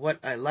 what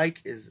I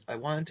like is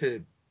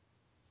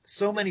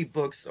so many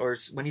books, or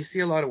when you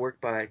see a lot of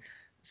work by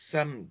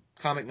some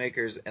comic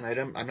makers, and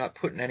I'm not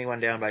putting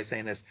anyone down by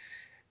saying this,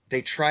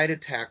 they try to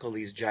tackle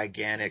these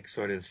gigantic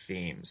sort of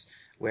themes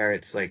where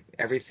it's like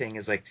everything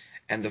is like,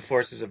 and the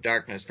forces of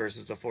darkness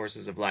versus the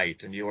forces of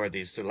light, and you are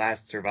the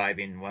last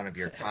surviving one of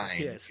your kind.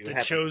 Yes, you the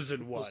have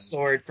chosen one.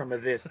 Sword from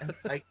this. And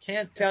I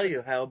can't tell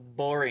you how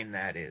boring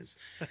that is.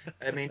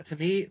 I mean, to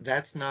me,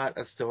 that's not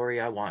a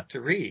story I want to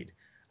read.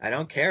 I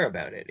don't care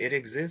about it. It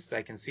exists.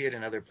 I can see it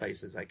in other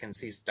places. I can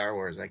see Star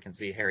Wars. I can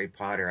see Harry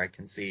Potter. I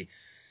can see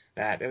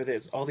that.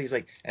 It's all these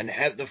like, and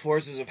the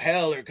forces of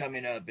hell are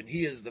coming up, and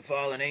he is the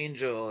fallen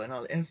angel, and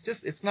all. And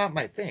it's not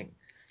my thing.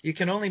 You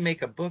can only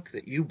make a book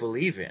that you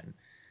believe in.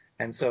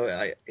 And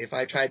so if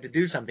I tried to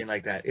do something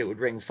like that, it would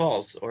ring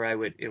false, or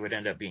it would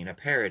end up being a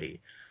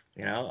parody.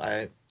 You know,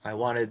 I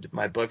wanted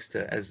my books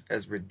to,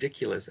 as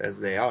ridiculous as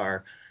they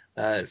are,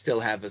 still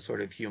have a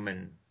sort of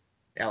human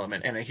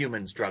element and a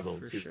human struggle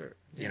For to, sure.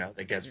 you know,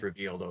 that gets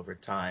revealed over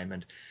time.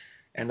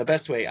 And the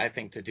best way I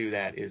think to do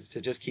that is to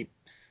just keep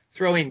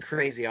throwing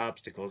crazy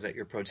obstacles at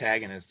your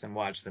protagonists and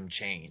watch them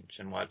change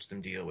and watch them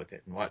deal with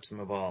it and watch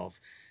them evolve.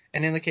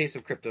 And in the case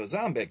of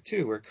Cryptozombic,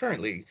 too, where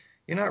currently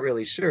you're not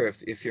really sure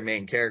if your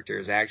main character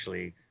is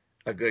actually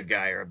a good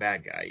guy or a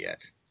bad guy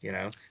yet, you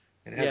know?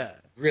 It hasn't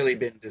really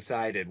been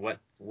decided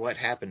what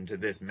happened to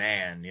this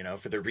man, you know,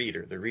 for the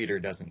reader. The reader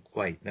doesn't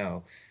quite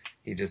know.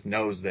 He just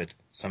knows that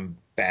some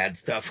bad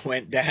stuff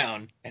went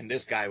down, and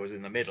this guy was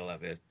in the middle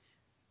of it.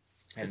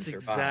 That's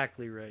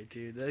exactly right,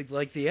 dude.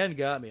 Like the end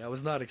got me. I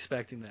was not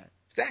expecting that.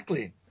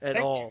 Exactly. At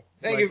all.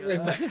 Thank you very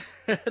much.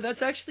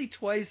 That's actually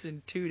twice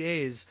in 2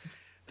 days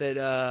that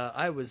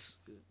I was.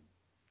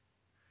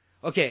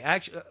 Okay,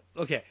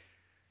 okay.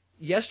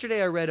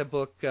 Yesterday I read a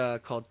book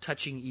called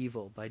Touching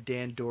Evil by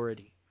Dan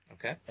Doherty.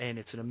 Okay. And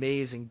it's an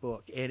amazing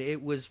book. And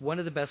it was one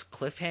of the best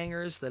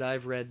cliffhangers that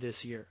I've read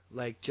this year.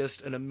 Like,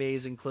 just an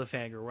amazing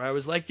cliffhanger where I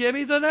was like, give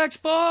me the next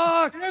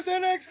book! Give me the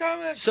next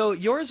comic! So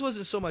yours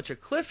wasn't so much a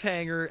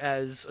cliffhanger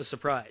as a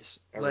surprise.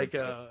 Like,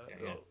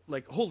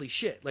 holy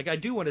shit. Like, I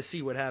do want to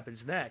see what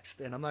happens next.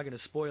 And I'm not going to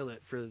spoil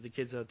it for the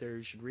kids out there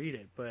who should read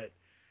it. But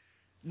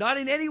not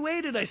in any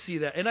way did I see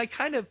that. And I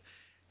kind of,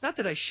 not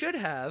that I should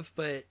have,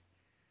 but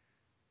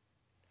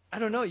I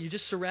don't know. You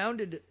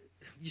surrounded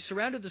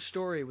the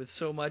story with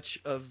so much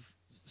of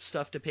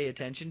stuff to pay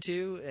attention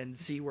to and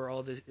see where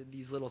all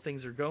these little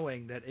things are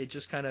going that it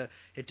just kind of,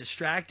 it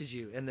distracted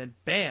you. And then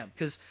bam,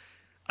 because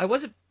I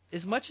wasn't,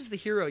 as much as the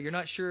hero, you're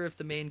not sure if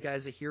the main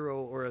guy's a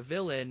hero or a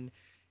villain.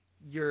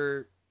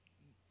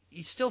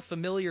 He's still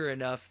familiar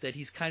enough that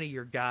he's kind of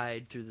your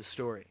guide through the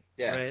story.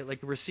 Yeah. Right?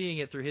 Like, we're seeing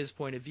it through his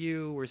point of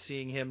view. We're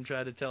seeing him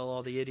try to tell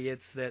all the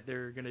idiots that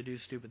they're going to do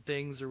stupid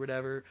things or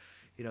whatever.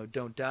 You know,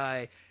 don't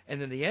die.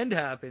 And then the end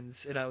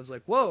happens, and I was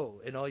like,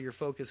 whoa, and all your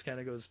focus kind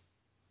of goes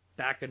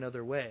back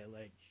another way.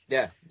 Like,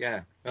 yeah.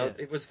 Well,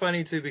 it was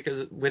funny too,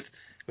 because with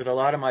a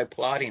lot of my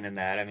plotting in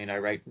that, I mean, I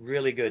write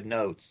really good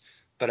notes,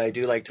 but I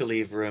do like to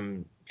leave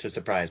room to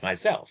surprise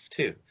myself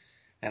too.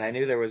 And I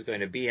knew there was going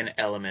to be an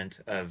element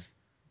of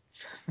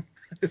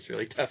it's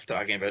really tough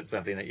talking about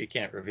something that you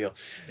can't reveal.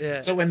 Yeah.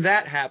 So when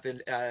that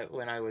happened,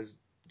 when I was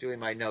doing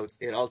my notes,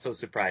 it also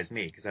surprised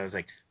me, because I was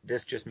like,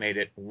 this just made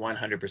it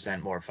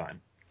 100% more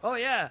fun. Oh,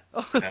 yeah.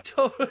 Oh,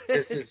 totally.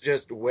 This is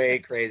just way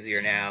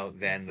crazier now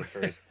than the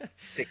first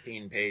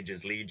 16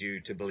 pages lead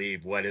you to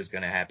believe what is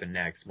going to happen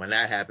next. When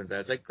that happens, I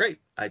was like, great.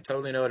 I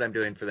totally know what I'm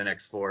doing for the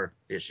next 4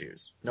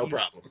 issues. No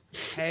problem.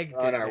 Pegged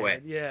on it, our man.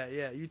 way.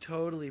 Yeah. You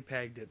totally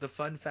pegged it. The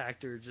fun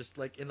factor, just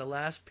like in the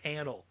last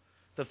panel,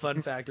 the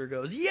fun factor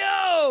goes,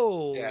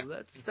 yo! Yeah.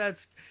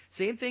 That's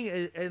same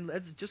thing. And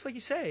that's just like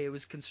you say, it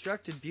was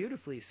constructed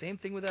beautifully. Same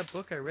thing with that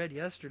book I read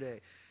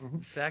yesterday. Mm-hmm.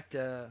 In fact,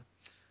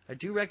 I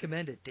do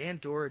recommend it. Dan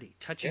Doherty,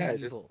 Touching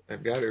Evil.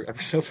 I've got it.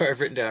 So far I've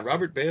written down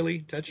Robert Bailey,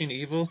 Touching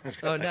Evil.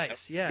 Oh,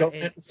 nice. Yeah.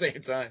 Going at the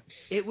same time.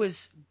 It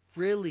was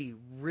really,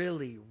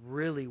 really,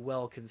 really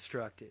well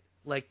constructed.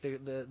 Like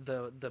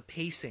the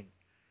pacing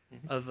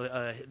of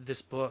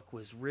this book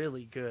was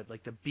really good.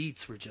 Like the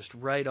beats were just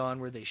right on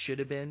where they should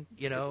have been.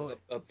 You Is know. it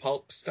a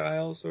pulp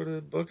style sort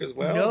of book as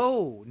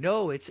well?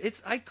 No,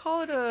 it's I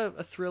call it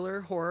a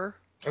thriller horror.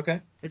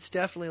 Okay. It's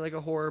definitely like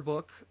a horror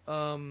book.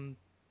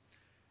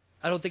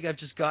 I don't think I've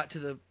just got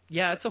to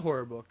yeah, it's a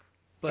horror book,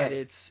 but Okay.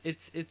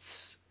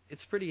 it's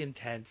pretty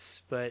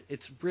intense, but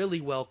it's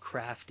really well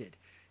crafted.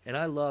 And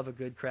I love a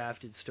good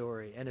crafted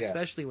story, and Yeah.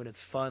 especially when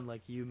it's fun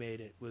like you made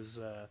it was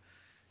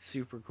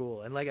super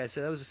cool. And like I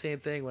said, that was the same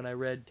thing when I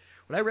read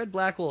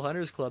Black Hole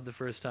Hunters Club the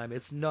first time.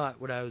 It's not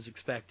what I was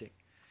expecting.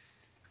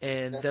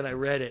 And then I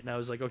read it and I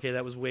was like, okay,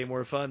 that was way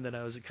more fun than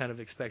I was kind of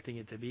expecting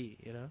it to be,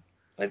 you know?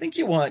 I think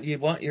you want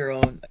your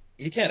own.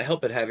 You can't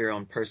help but have your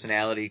own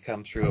personality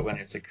come through it when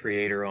it's a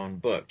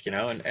creator-owned book, you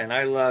know. And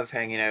I love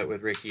hanging out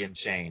with Ricky and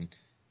Shane.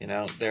 You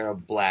know, they're a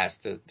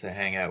blast to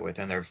hang out with,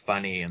 and they're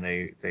funny, and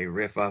they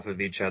riff off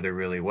of each other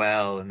really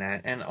well,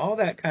 and all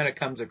that kind of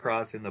comes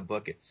across in the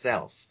book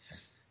itself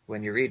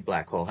when you read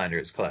Black Hole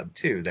Hunters Club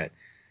too. That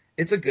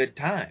it's a good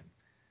time.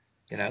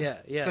 You know, Yeah,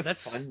 it's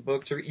a fun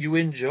book to read. You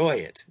enjoy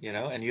it, you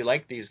know, and you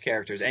like these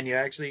characters, and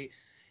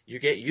you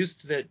get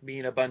used to that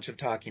being a bunch of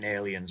talking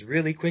aliens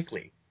really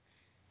quickly.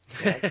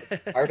 You know,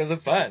 it's part of the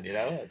fun, you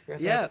know. At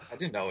first Yeah. I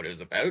didn't know what it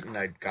was about, and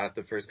I got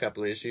the first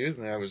couple of issues,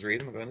 and I was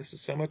reading them, going, "This is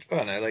so much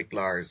fun." I like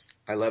Lars.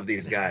 I love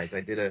these guys.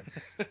 I did a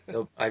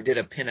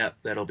pinup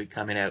that'll be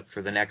coming out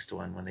for the next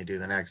one when they do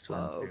the next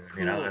one. Oh, soon. cool.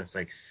 You know, I was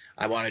like,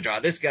 I want to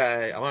draw this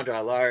guy. I want to draw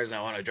Lars, and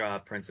I want to draw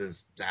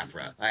Princess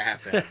Zafra. I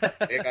have to.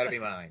 It got to be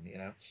mine, you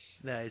know.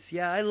 Nice.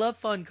 Yeah, I love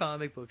fun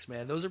comic books,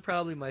 man. Those are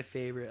probably my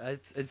favorite.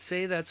 I'd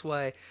say that's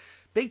why,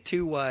 Big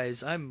Two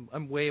wise, I'm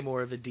way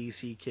more of a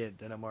DC kid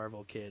than a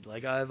Marvel kid.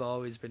 Like I've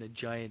always been a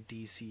giant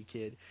DC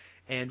kid,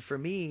 and for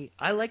me,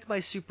 I like my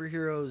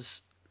superheroes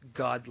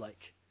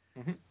godlike.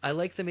 Mhm. I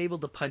like them able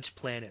to punch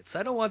planets.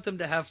 I don't want them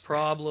to have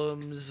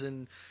problems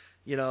and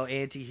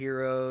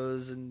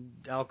anti-heroes and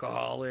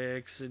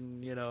alcoholics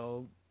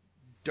and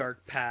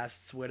dark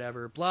pasts,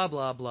 whatever. Blah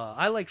blah blah.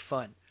 I like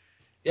fun.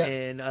 Yeah.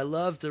 And I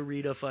love to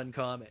read a fun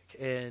comic,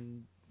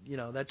 and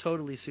that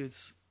totally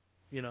suits,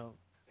 you know,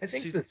 I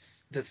think suit,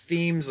 the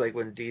themes, like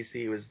when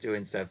DC was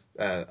doing stuff,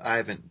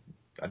 I've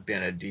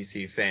been a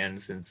DC fan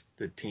since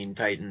the Teen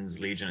Titans,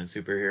 Legion of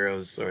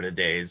Superheroes sort of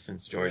days,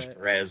 since George Right.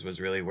 Perez was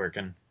really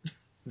working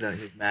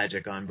his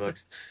magic on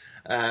books.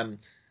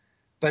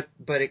 But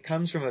it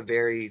comes from a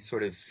very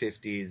sort of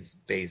 50s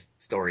based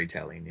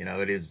storytelling. You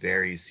know, it is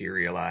very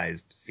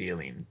serialized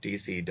feeling.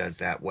 DC does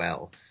that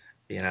well,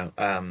 you know.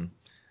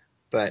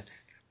 But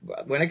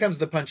when it comes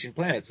to the Punching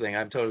Planets thing,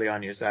 I'm totally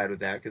on your side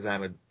with that because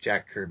I'm a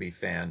Jack Kirby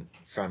fan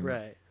from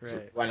right.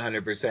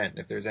 100%.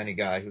 If there's any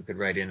guy who could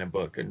write in a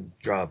book and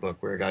draw a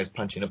book where a guy's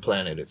punching a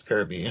planet, it's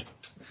Kirby.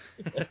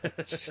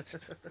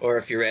 Or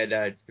if you read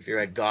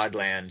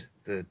Godland,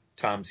 the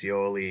Tom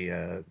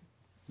Scioli,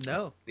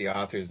 No. the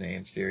author's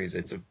name series,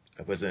 it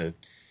was a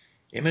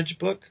Image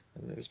book.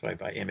 It was probably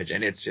by Image,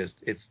 and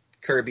it's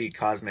Kirby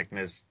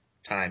cosmicness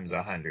times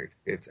 100.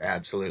 It's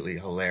absolutely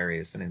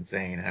hilarious and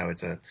insane how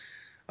it's a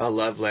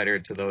love letter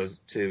to those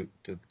to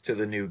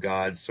the new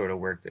gods sort of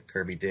work that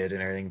Kirby did and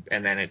everything,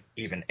 and then it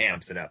even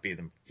amps it up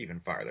even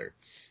farther.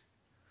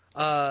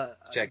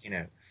 Checking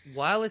out.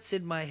 While it's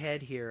in my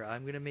head here,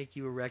 I'm gonna make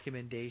you a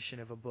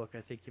recommendation of a book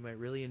I think you might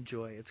really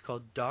enjoy. It's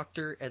called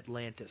Dr.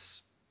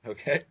 Atlantis,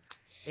 Okay,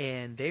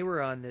 and they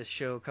were on this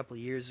show a couple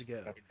of years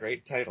ago. a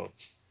great title.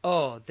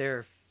 Oh,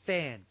 they're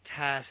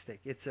fantastic.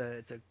 It's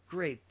a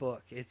great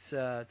book. It's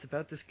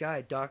about this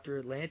guy, Dr.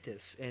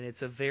 Atlantis, and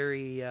it's a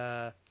very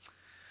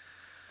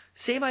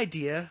same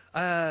idea,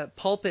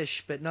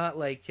 pulpish, but not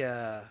like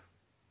kind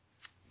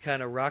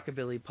of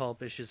rockabilly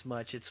pulpish as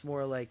much. It's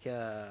more like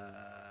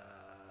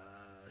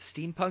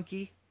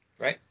steampunky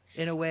Right?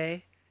 in a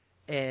way,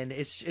 and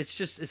it's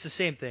the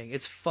same thing.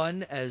 It's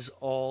fun as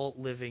all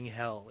living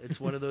hell. It's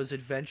one of those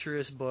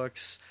adventurous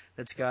books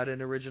that's got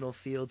an original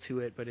feel to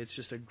it, but it's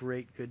just a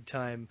great good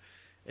time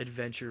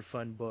adventure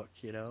fun book.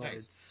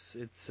 Nice.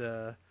 It's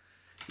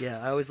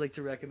yeah, I always like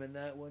to recommend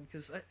that one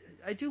because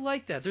I do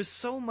like that. There's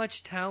so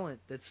much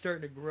talent that's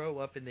starting to grow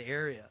up in the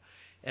area.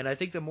 And I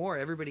think the more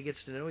everybody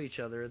gets to know each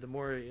other, the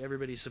more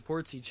everybody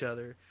supports each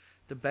other,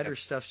 the better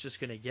stuff's just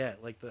going to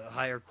get, like the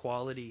higher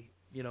quality,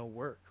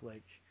 work.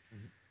 Like,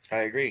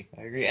 I agree.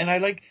 And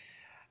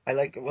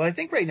well, I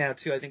think right now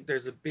too, I think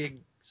there's a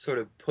big sort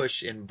of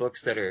push in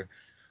books that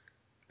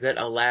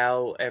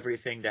allow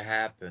everything to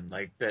happen,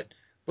 like that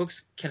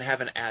books can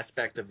have an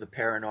aspect of the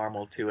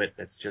paranormal to it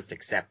that's just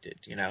accepted,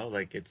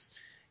 like it's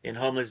in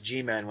Homeless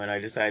G-Men when I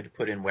decided to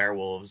put in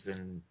werewolves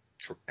and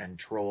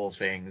troll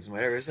things and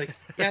whatever. It's like,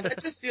 yeah,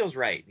 that just feels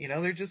right.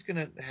 They're just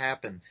going to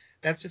happen.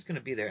 That's just going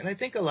to be there. And I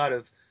think a lot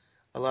of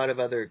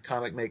other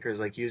comic makers,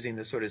 like using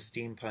the sort of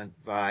steampunk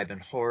vibe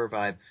and horror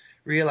vibe,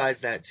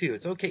 realize that too.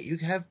 It's okay. You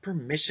have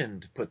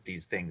permission to put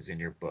these things in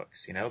your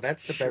books.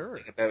 That's the best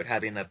thing about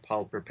having the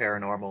pulp or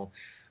paranormal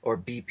or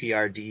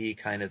BPRD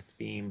kind of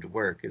themed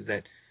work, is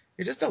that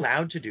you're just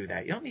allowed to do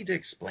that. You don't need to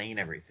explain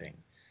everything.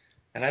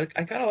 And I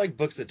kind of like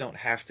books that don't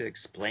have to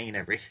explain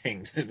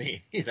everything to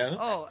me, you know?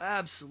 Oh,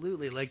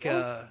 absolutely. Like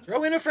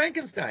Throw in a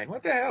Frankenstein.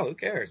 What the hell? Who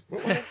cares?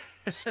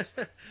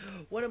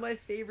 one of my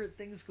favorite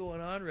things going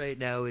on right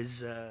now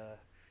is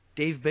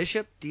Dave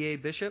Bishop, D.A.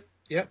 Bishop.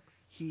 Yep.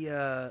 He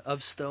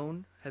of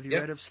Stone. Have you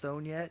Yep. read of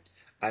Stone yet?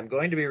 I'm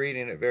going to be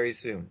reading it very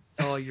soon.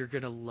 Oh, you're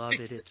gonna love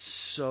it. It's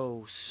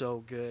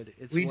so good.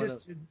 It's We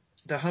just did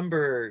the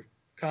Humber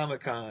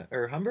Comic Con,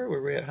 or Humber?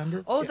 Were we at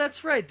Humber? Oh, Yeah.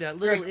 that's right. That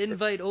little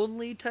invite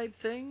only type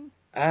thing.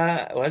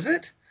 Was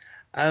it?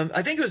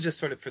 I think it was just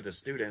sort of for the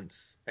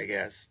students, I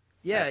guess.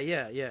 Yeah.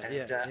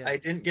 I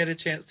didn't get a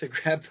chance to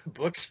grab the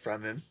books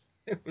from him.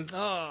 It was.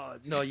 Oh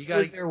no, you I got.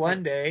 was there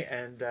one day,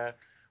 and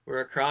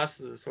we're across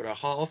the sort of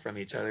hall from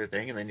each other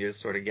thing, and then you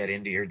just sort of get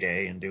into your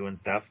day and doing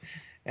stuff,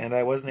 and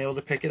I wasn't able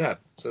to pick it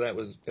up. So that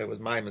was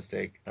my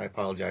mistake. I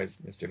apologize,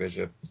 Mr.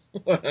 Bishop.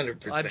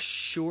 100%. I'm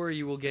sure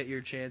you will get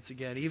your chance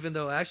again. Even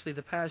though actually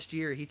the past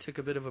year he took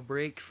a bit of a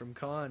break from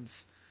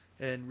cons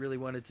and really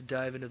wanted to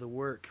dive into the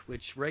work,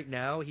 which right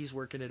now he's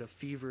working at a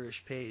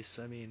feverish pace.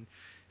 I mean,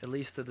 at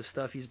least to the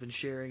stuff he's been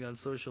sharing on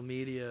social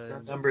media. It's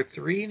on number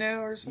 3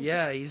 now or something?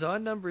 Yeah, he's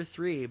on number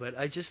 3, but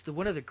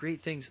one of the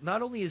great things,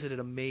 not only is it an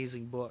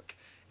amazing book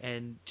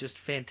and just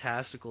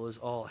fantastical as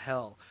all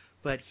hell,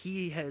 but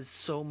he has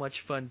so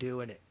much fun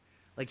doing it.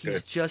 Like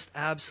he's just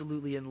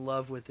absolutely in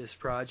love with this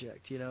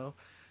project, you know?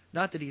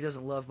 Not that he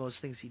doesn't love most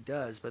things he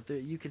does, but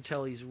you can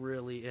tell he's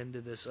really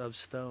into this of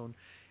Stone.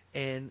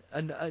 And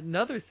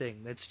another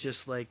thing that's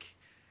just like,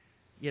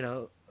 you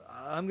know,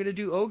 I'm going to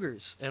do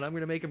ogres and I'm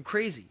going to make them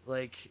crazy.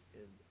 Like,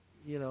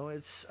 you know,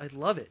 I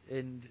love it.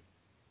 And,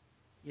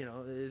 you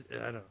know, I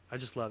don't know. I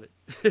just love it.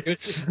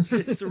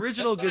 it's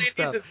original good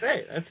stuff. That's all I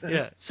need to say.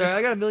 Yeah. Sorry,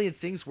 I got a million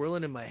things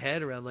whirling in my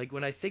head around. Like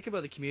when I think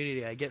about the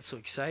community, I get so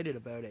excited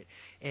about it.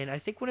 And I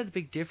think one of the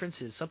big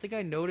differences, something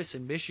I notice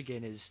in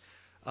Michigan is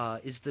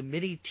the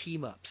mini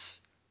team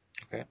ups.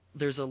 Okay.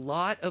 There's a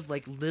lot of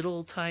like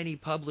little tiny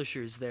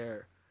publishers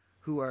there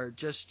who are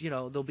just, you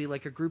know, there'll be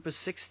like a group of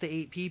 6 to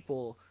 8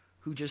 people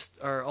who just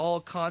are all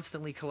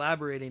constantly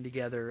collaborating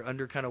together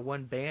under kind of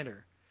one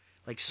banner.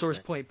 Like Source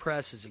Point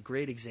Press is a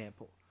great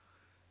example.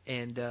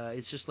 And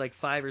it's just like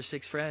 5 or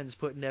 6 friends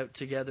putting out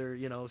together,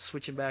 you know,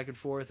 switching back and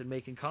forth and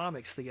making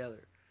comics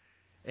together.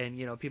 And,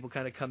 you know, people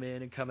kind of come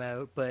in and come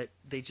out, but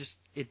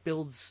it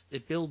builds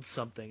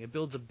something. It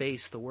builds a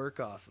base to work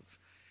off of.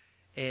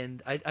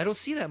 And I don't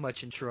see that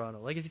much in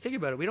Toronto. Like if you think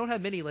about it, we don't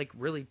have many like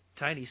really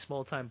tiny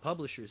small time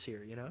publishers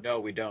here, you know?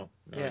 No, we don't.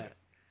 No, yeah.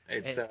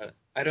 It's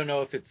I don't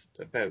know if it's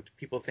about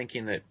people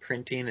thinking that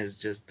printing is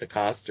just the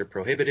costs are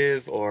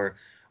prohibitive, or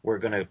we're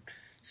going to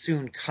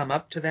soon come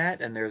up to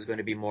that and there's going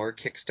to be more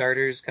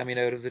Kickstarters coming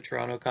out of the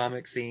Toronto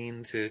comic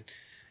scene to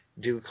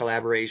do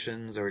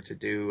collaborations or to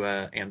do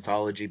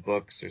anthology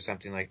books or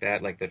something like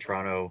that, like the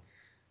Toronto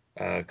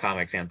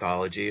comics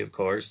anthology, of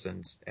course,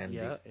 and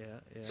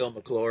Phil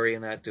McClory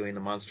and that doing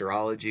the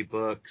Monsterology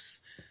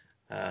books.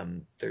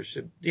 There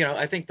should, you know,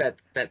 I think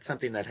that's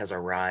something that has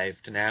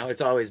arrived now.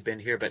 It's always been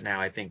here, but now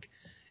I think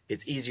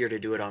it's easier to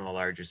do it on a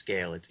larger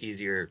scale. It's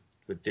easier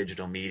with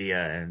digital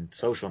media and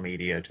social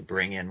media to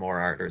bring in more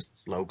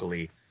artists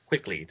locally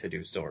quickly to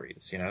do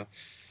stories, you know?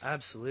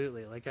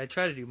 Absolutely. Like I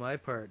try to do my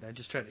part, and I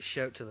just try to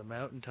shout to the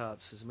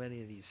mountaintops as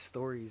many of these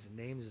stories and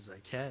names as I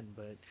can,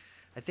 but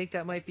I think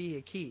that might be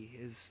a key,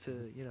 is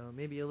to, you know,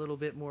 maybe a little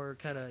bit more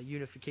kind of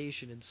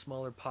unification in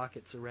smaller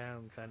pockets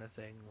around kind of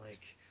thing.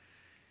 Like,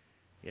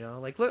 you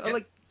know, like look,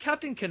 like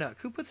Captain Canuck.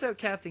 Who puts out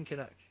Captain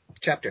Canuck?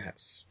 Chapter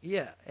House.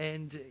 Yeah,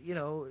 and you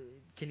know,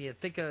 can you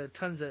think of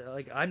tons of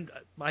like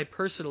I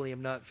personally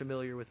am not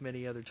familiar with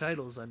many other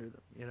titles under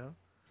them, you know?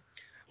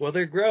 Well,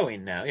 they're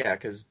growing now, yeah,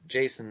 because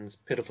Jason's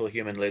Pitiful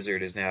Human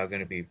Lizard is now going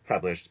to be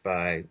published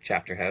by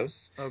Chapter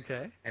House.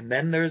 Okay. And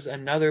then there's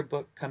another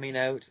book coming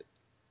out,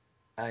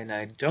 and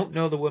I don't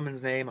know the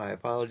woman's name. I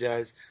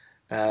apologize.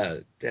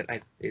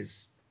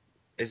 Is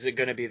it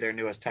going to be their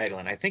newest title?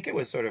 And I think it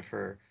was sort of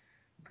her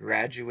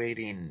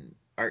graduating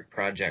art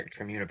project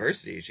from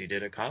university. She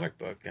did a comic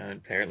book, and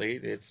apparently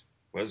it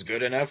was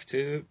good enough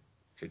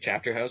for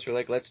Chapter House. We're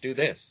like, let's do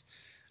this.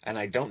 And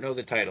I don't know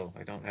the title.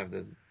 I don't have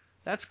the.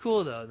 That's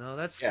cool though. No,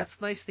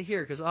 that's nice to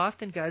hear, because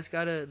often guys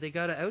gotta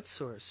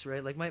outsource,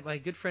 right? Like my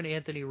good friend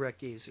Anthony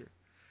Reckgazer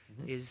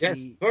is of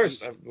course,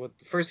 the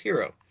first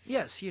hero.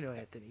 Yes, you know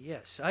Anthony.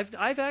 Yes,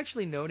 I've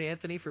actually known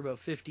Anthony for about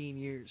 15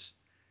 years.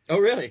 Oh,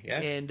 really? Yeah.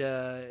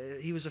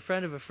 And he was a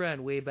friend of a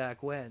friend way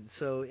back when.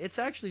 So it's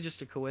actually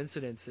just a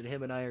coincidence that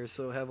him and I are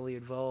so heavily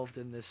involved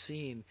in this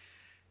scene.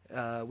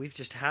 We've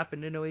just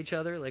happened to know each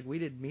other. Like we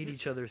didn't meet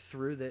each other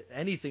through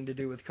anything to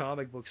do with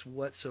comic books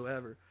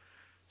whatsoever.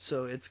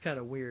 So it's kind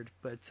of weird,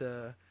 but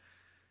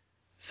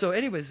so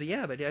anyways,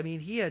 but I mean,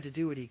 he had to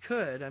do what he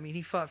could. I mean,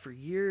 he fought for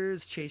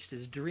years, chased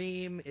his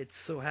dream. I'm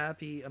so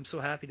happy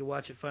to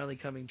watch it finally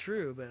coming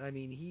true. But I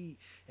mean,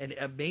 and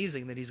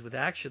amazing that he's with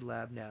Action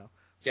Lab now.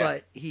 Yeah.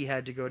 But he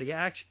had to go to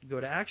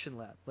Action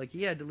Lab. Like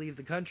he had to leave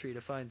the country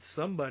to find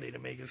somebody to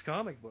make his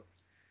comic book.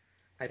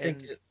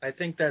 I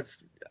think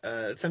that's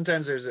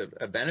sometimes there's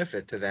a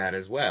benefit to that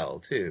as well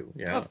too.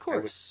 You know, Of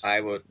course. I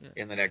would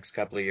in the next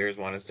couple of years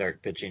want to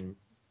start pitching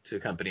to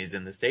companies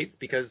in the States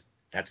because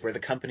that's where the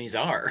companies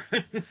are.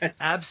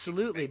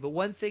 Absolutely, but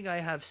one thing I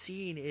have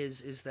seen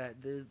is that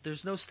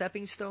there's no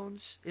stepping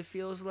stones. It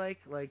feels like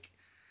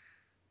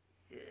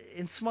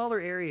in smaller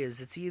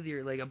areas, it's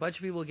either like a bunch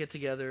of people get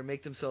together,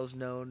 make themselves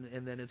known,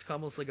 and then it's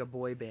almost like a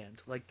boy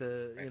band. Like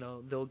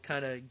they'll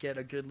kind of get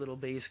a good little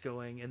bass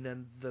going, and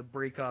then the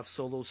break off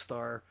solo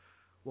star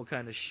will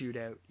kind of shoot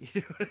out.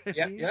 You know what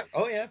I mean? Yeah.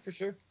 Oh yeah, for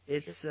sure.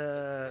 It's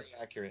That's very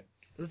accurate.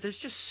 there's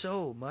just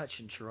so much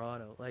in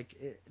Toronto. Like,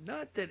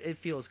 not that it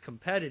feels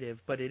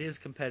competitive, but it is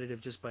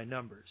competitive just by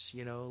numbers.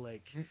 You know,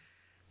 like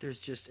there's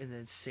just an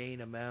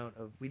insane amount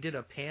of. We did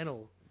a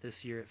panel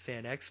this year at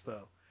Fan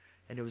Expo,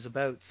 and it was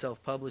about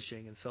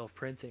self-publishing and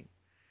self-printing.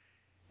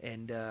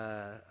 And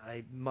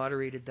I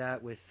moderated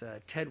that with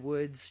Ted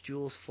Woods,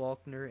 Jules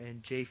Faulkner,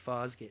 and Jay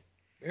Fosgate.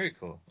 Very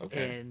cool.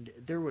 Okay. And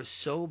there was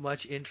so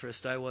much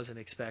interest I wasn't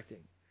expecting.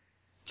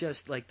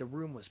 Just like the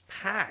room was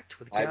packed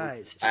with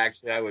guys.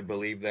 I would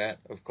believe that,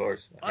 of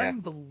course. Yeah.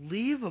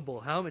 Unbelievable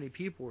how many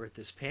people were at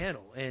this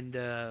panel. And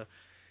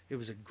it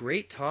was a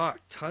great talk,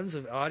 tons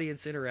of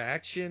audience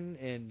interaction,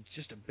 and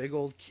just a big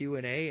old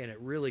Q&A, and it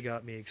really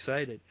got me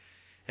excited.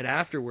 And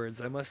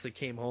afterwards, I must have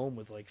came home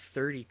with like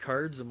 30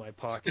 cards in my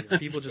pocket of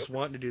people just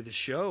wanting to do the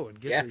show and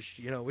get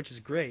their, which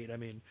is great. I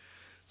mean,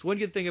 it's one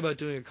good thing about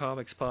doing a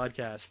comics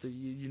podcast.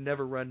 You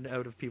never run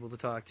out of people to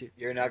talk to.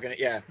 You're not going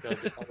to, there'll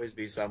always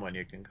be someone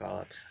you can call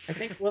up. I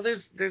think, well,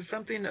 there's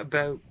something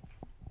about,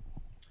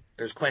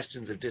 there's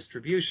questions of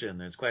distribution,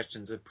 there's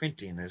questions of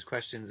printing, there's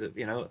questions of,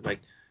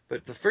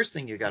 but the first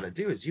thing you got to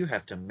do is you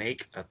have to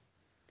make a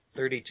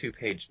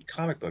 32-page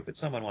comic book that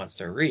someone wants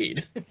to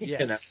read,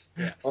 yes.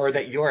 Or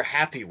that you're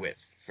happy with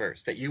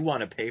first, that you want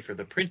to pay for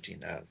the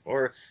printing of,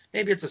 or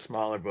maybe it's a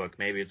smaller book,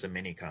 maybe it's a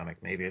mini comic,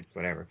 maybe it's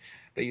whatever,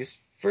 but you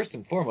first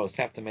and foremost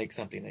have to make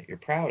something that you're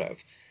proud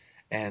of,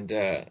 and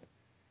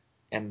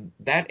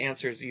that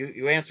answers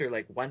you answer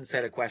like one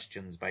set of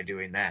questions by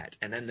doing that,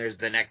 and then there's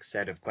the next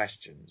set of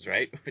questions,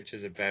 right, which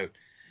is about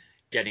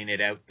getting it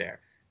out there.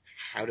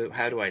 How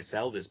do I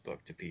sell this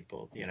book to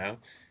people?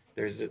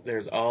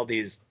 There's all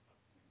these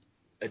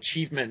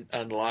achievement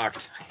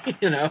unlocked,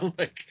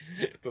 like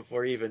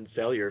before you even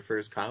sell your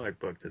first comic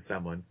book to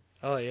someone.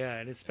 Oh yeah,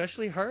 and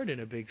especially hard in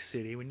a big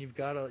city when you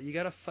got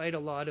to fight a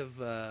lot of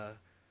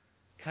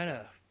kind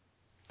of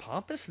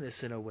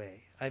pompousness in a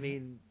way. I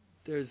mean,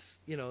 there's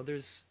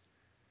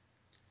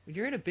when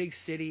you're in a big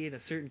city in a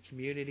certain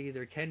community,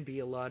 there can be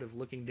a lot of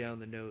looking down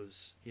the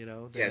nose,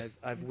 that yes.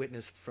 I've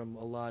witnessed from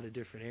a lot of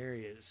different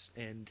areas.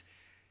 And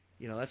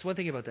that's one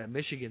thing about that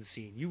Michigan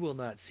scene. You will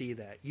not see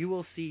that. You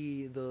will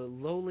see the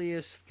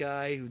lowliest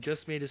guy who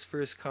just made his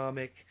first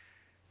comic,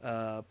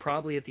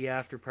 probably at the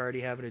after party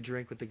having a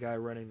drink with the guy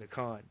running the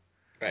con.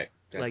 Right.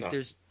 That's like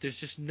awesome. there's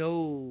just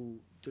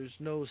there's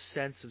no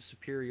sense of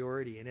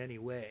superiority in any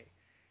way.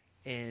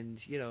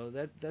 And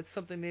that's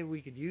something maybe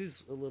we could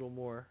use a little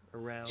more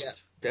around. Yeah,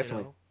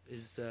 definitely.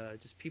 Is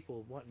just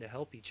people wanting to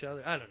help each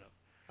other. I don't know.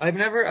 I've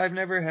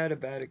never had a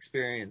bad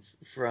experience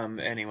from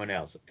anyone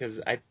else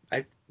because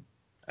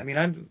I mean,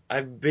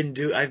 I've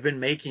been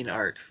making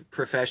art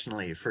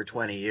professionally for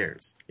 20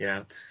 years.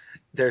 I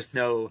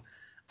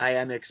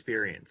am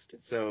experienced,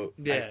 so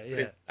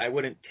I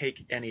wouldn't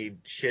take any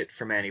shit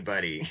from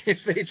anybody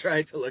if they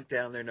tried to look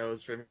down their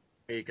nose from me,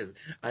 because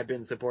I've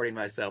been supporting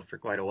myself for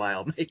quite a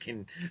while,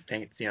 making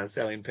paints,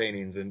 selling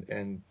paintings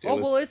and.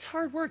 It's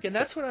hard work, and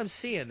that's what I'm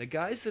seeing. The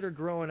guys that are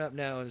growing up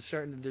now and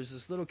there's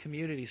this little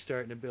community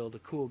starting to build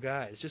of cool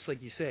guys, just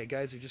like you say,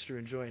 guys who just are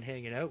enjoying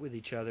hanging out with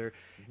each other,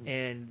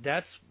 and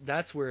that's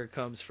where it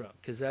comes from,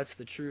 because that's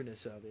the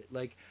trueness of it.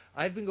 Like,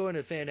 I've been going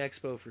to Fan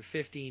Expo for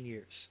 15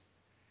 years,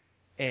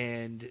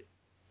 and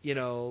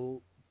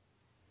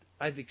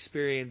I've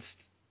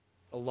experienced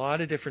a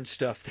lot of different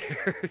stuff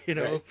there,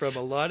 Right. from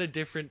a lot of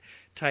different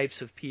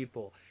types of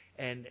people.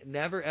 And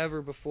never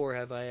ever before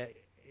have I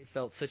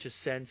felt such a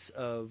sense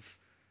of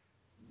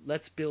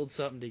let's build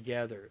something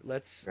together.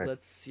 Let's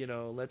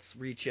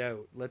reach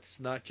out.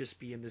 Let's not just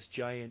be in this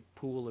giant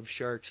pool of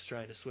sharks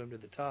trying to swim to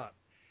the top.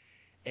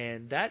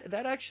 And that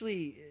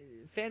actually,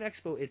 Fan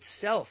Expo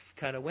itself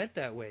kind of went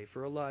that way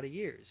for a lot of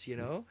years.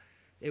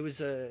 It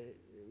was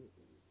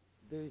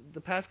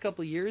the past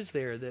couple of years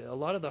there, a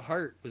lot of the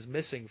heart was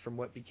missing from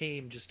what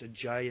became just a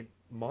giant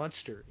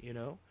monster,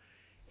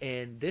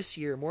 And this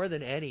year, more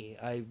than any,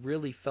 I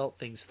really felt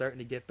things starting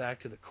to get back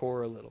to the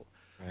core a little.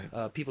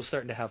 Right. People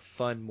starting to have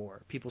fun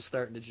more. People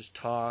starting to just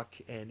talk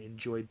and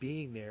enjoy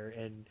being there,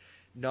 and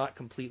not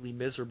completely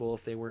miserable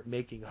if they weren't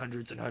making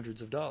hundreds and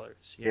hundreds of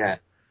dollars. Yeah.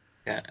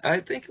 I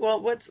think,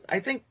 what's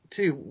at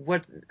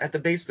the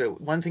base of it,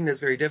 one thing that's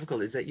very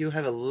difficult is that you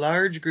have a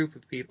large group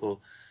of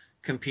people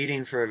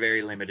competing for a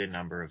very limited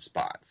number of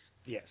spots.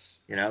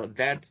 Yes.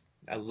 That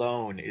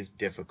alone is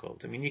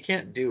difficult. I mean, you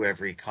can't do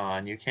every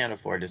con. You can't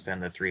afford to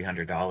spend the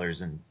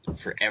 $300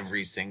 for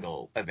every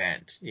single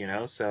event,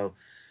 So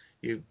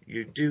you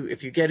do,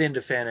 if you get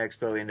into Fan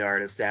Expo, into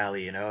Artist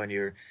Alley, and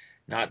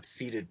not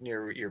seated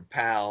near your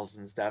pals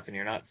and stuff, and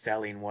you're not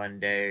selling one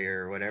day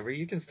or whatever,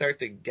 you can start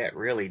to get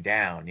really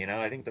down.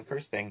 I think the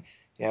first thing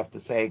you have to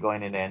say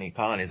going into any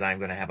con is I'm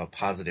going to have a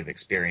positive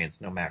experience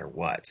no matter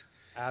what.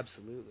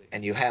 Absolutely.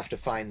 And you have to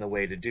find the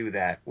way to do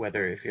that,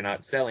 whether if you're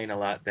not selling a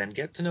lot, then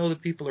get to know the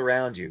people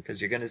around you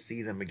because you're going to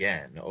see them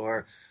again.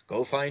 Or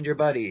go find your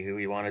buddy who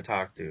you want to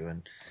talk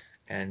to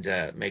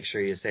and make sure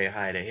you say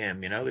hi to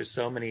him. There's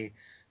so many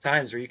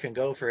times where you can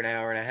go for an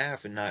hour and a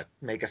half and not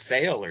make a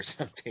sale or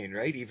something,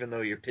 right? Even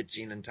though you're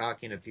pitching and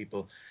talking to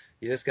people,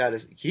 you just got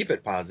to keep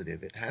it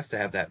positive. It has to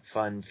have that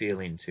fun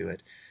feeling to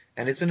it.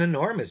 And it's an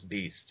enormous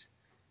beast.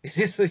 It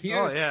is a huge.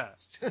 Oh yeah.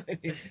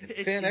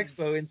 Fan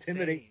Expo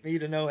intimidates me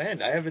to no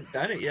end. I haven't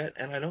done it yet,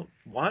 and I don't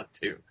want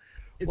to.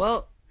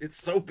 It's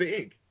so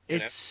big.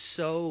 It's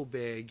so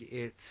big.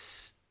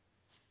 It's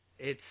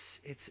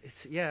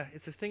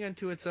a thing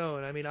unto its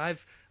own. I mean,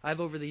 I've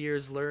over the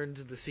years learned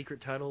the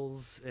secret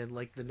tunnels and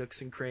like the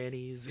nooks and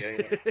crannies Where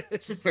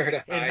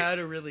to and hide. how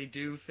to really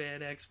do Fan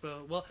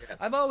Expo. Well, Yeah.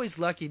 I'm always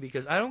lucky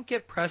because I don't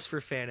get press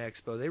for Fan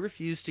Expo. They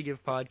refuse to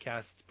give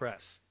podcasts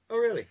press. Oh,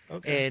 really?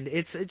 Okay. And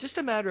it's just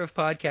a matter of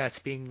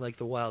podcasts being like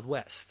the Wild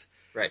West.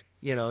 Right.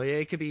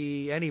 It could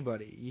be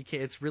anybody.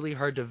 It's really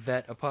hard to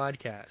vet a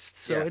podcast.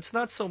 So Yeah. it's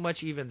not so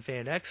much even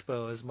Fan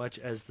Expo as much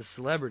as the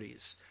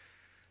celebrities.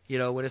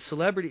 When a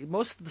celebrity,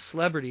 most of the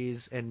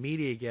celebrities and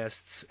media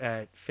guests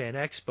at Fan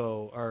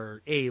Expo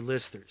are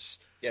A-listers.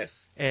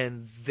 Yes.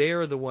 And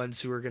they're the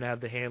ones who are going to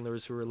have the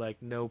handlers who are like,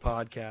 no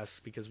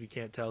podcasts because we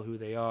can't tell who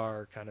they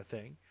are kind of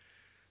thing.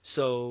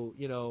 So,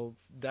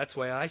 that's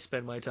why I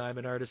spend my time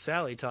in Artist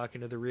Alley talking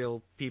to the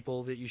real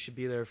people that you should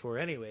be there for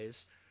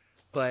anyways.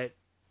 But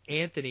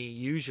Anthony,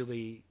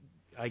 usually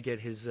I get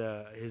his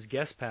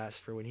guest pass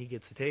for when he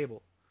gets a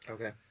table.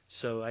 Okay.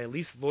 So I at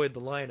least avoid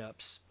the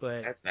lineups,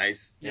 but That's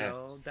nice.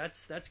 Yeah.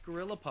 That's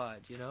GorillaPod.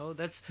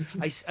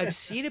 I've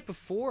seen it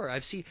before.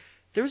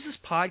 There was this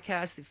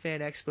podcast at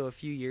Fan Expo a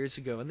few years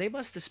ago, and they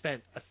must have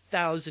spent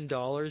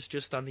 $1,000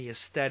 just on the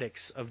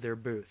aesthetics of their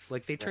booth.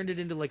 Like they turned it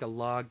into like a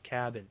log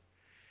cabin,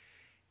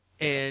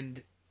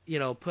 and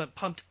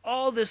pumped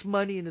all this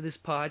money into this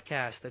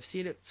podcast. I've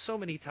seen it so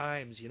many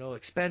times.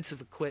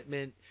 Expensive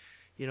equipment,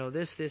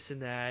 this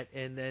and that,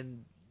 and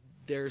then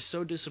they're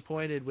so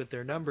disappointed with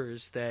their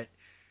numbers that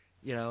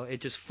it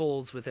just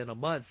folds within a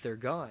month. They're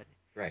gone.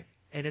 Right.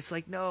 And it's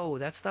like, no,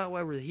 that's not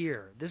why we're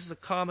here. This is a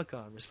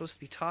Comic-Con. We're supposed to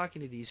be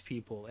talking to these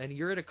people. And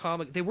you're at a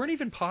comic. They weren't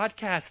even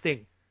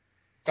podcasting.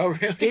 Oh,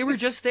 really? They were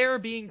just there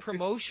being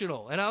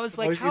promotional. And I was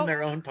like, Promoting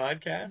their own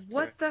podcast?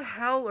 What the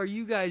hell are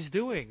you guys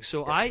doing?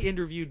 So I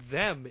interviewed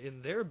them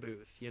in their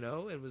booth,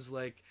 and was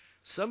like,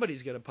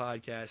 somebody's got a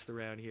podcast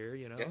around here,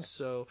 Yeah.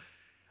 So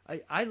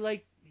I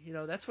like,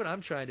 that's what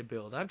I'm trying to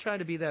build. I'm trying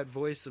to be that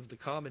voice of the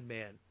common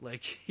man.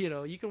 Like,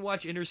 you can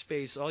watch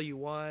Interspace all you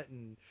want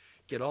and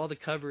get all the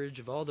coverage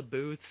of all the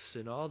booths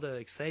and all the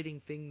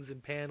exciting things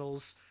and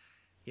panels,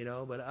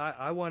 but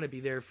I want to be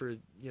there for,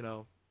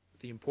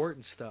 the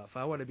important stuff.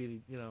 I want to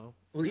be,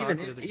 talking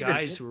to the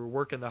guys who are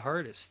working the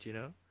hardest,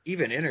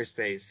 Even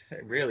Interspace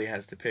really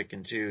has to pick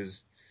and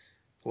choose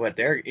what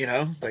they're,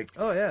 like.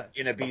 Oh yeah.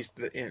 In a beast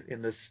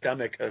in the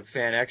stomach of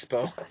Fan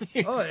Expo.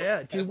 Oh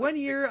yeah, dude. One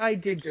year I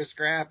did your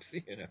scraps.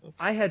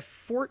 I had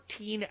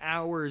 14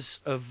 hours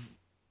of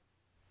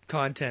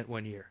content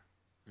one year,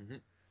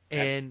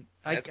 and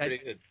that's pretty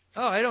good.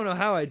 Oh, I don't know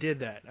how I did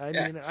that. I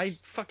mean, I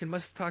fucking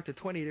must have talked to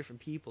 20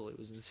 different people. It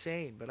was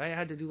insane. But I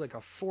had to do like a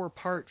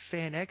 4-part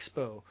Fan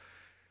Expo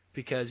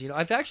because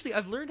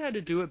I've learned how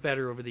to do it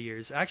better over the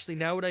years. Actually,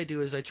 now what I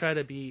do is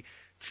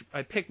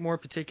I pick more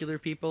particular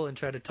people and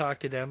try to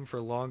talk to them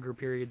for longer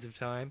periods of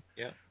time.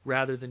 Yeah.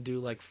 Rather than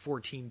do like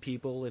 14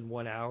 people in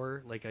 1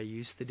 hour like I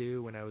used to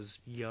do when I was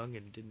young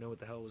and didn't know what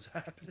the hell was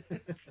happening.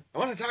 I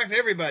want to talk to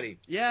everybody.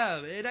 Yeah,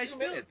 and 2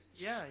 minutes.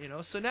 Yeah,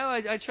 so now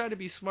I try to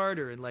be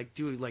smarter and like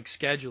do like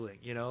scheduling,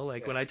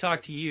 like when I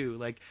talk to you,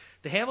 like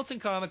the Hamilton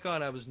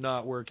Comic-Con, I was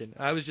not working.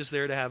 I was just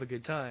there to have a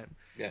good time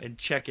and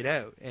check it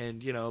out.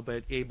 And,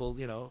 but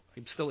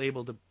I'm still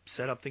able to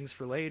set up things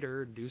for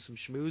later and do some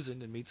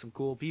schmoozing and meet some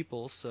cool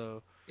people.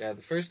 So yeah,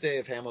 the first day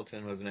of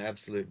Hamilton was an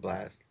absolute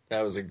blast.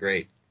 That was a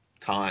great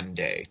con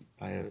day.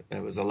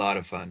 It was a lot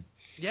of fun.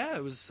 Yeah,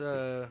 it was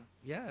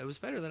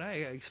better than I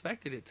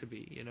expected it to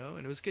be,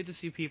 and it was good to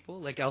see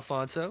people like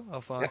Alfonso.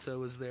 Alfonso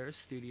was there,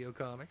 Studio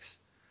Comics,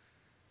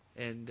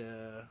 and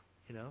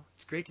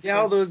it's great to see. Yeah,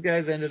 all those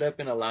guys ended up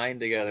in a line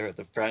together at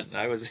the front, and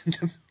I was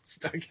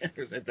stuck at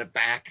the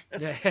back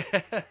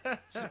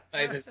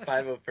by this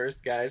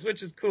 501st guys,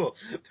 which is cool.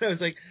 But I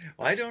was like,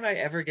 why don't I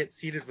ever get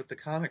seated with the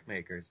comic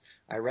makers?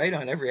 I write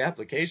on every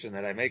application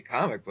that I make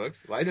comic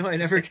books. Why do I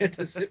never get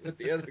to sit with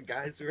the other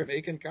guys who are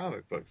making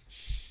comic books?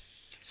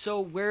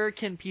 So where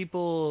can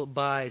people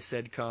buy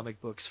said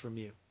comic books from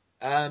you?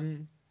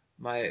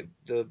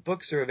 The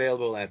books are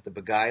available at the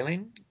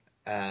Beguiling,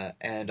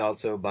 and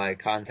also by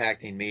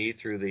contacting me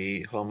through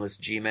the Homeless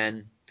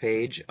G-Men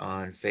page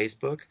on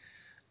Facebook.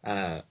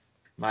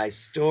 My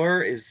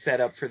store is set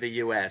up for the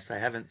U.S. I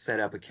haven't set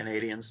up a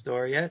Canadian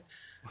store yet.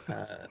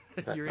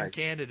 You're in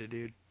Canada,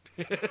 dude.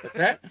 What's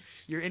that?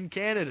 You're in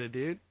Canada,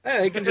 dude.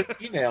 Hey, you can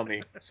just email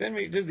me.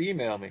 Just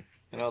email me,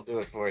 and I'll do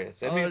it for you.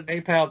 Send me a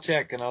PayPal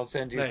check, and I'll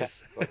send you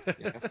Nice. books.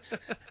 You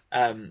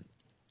know?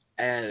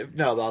 And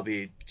no, I'll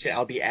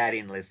be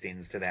adding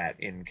listings to that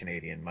in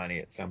Canadian money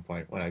at some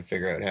point when I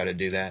figure out how to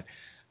do that.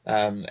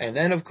 And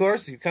then, of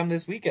course, you come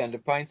this weekend to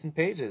Pints and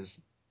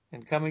Pages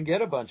and come and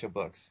get a bunch of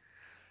books.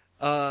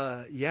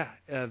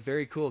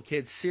 Very cool,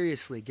 kids.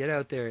 Seriously, get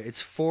out there.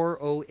 It's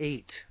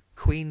 408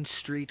 Queen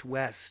Street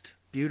West.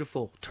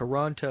 Beautiful.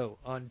 Toronto,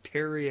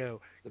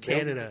 Ontario, The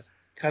building Canada. is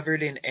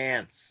covered in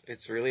ants.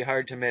 It's really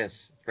hard to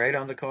miss. Right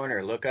on the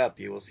corner, look up.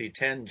 You will see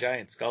 10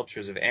 giant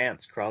sculptures of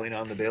ants crawling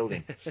on the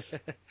building.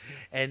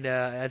 And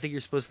I think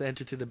you're supposed to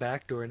enter through the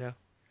back door now.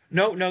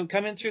 No,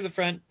 come in through the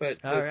front,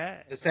 but All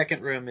right. the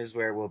second room is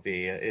where we'll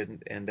be.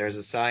 And there's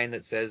a sign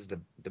that says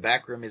the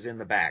back room is in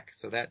the back.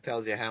 So that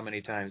tells you how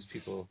many times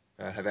people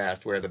have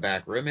asked where the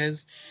back room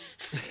is.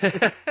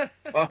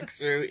 Walk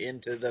through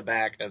into the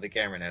back of the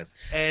Cameron House.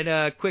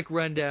 And quick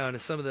rundown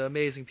of some of the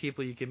amazing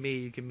people you can meet.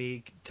 You can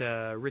meet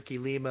Ricky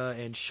Lima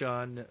and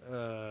Shane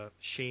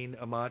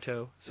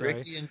Amato. Sorry.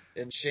 Ricky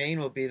and Shane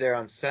will be there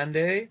on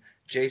Sunday.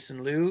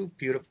 Jason Liu,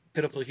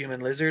 Pitiful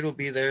Human Lizard, will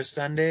be there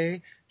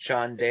Sunday.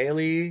 Sean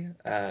Daly,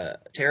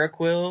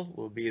 Terraquill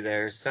will be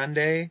there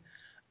Sunday.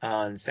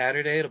 On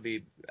Saturday,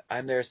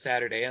 I'm there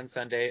Saturday and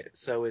Sunday.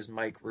 So is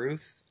Mike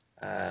Ruth.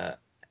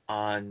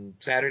 On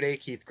Saturday,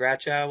 Keith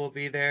Gratchow will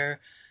be there.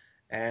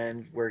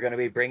 And we're going to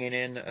be bringing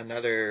in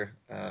another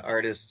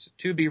artist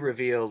to be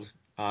revealed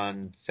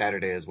on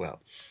Saturday as well.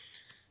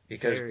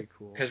 Very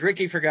cool. Because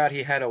Ricky forgot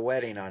he had a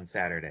wedding on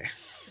Saturday.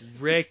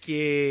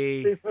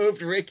 Ricky. They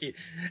moved Ricky.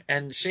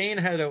 And Shane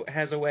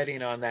has a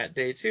wedding on that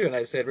day too. And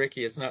I said,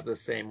 Ricky, it's not the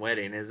same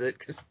wedding, is it?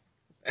 Because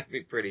that'd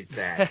be pretty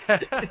sad.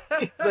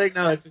 He's like,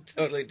 no, it's a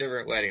totally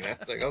different wedding. I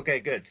was like, okay,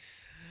 good.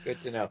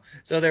 Good to know.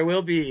 So there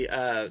will be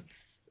a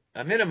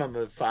minimum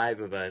of 5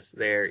 of us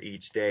there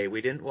each day.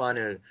 We didn't want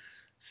to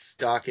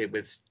stock it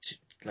with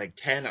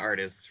 10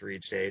 artists for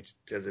each day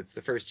because it's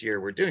the first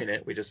year we're doing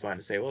it. We just wanted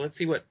to say, well, let's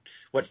see what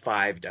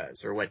 5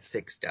 does or what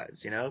 6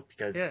 does,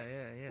 because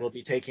we'll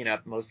be taking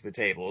up most of the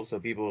tables. So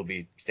people will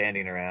be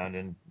standing around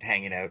and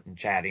hanging out and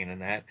chatting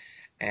and that.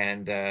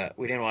 And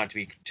we didn't want it to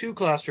be too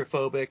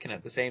claustrophobic. And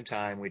at the same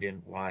time, we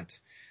didn't want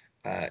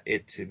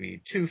it to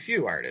be too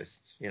few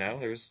artists,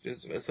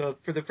 so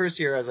for the first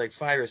year, I was like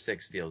 5 or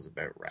 6 feels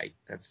about right.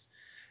 It's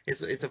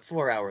a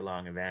 4-hour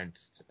long event.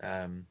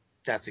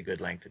 That's a good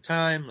length of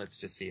time. Let's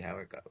just see how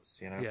it goes,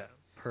 Yeah,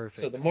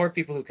 perfect. So the more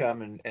people who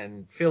come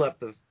and fill up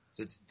the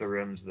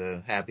rooms,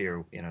 the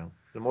happier,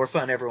 the more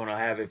fun everyone will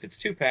have. If it's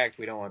too packed,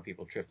 we don't want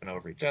people tripping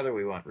over each other.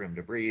 We want room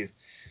to breathe,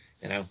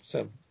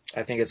 so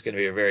I think it's going to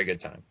be a very good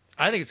time.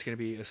 I think it's going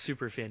to be a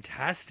super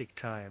fantastic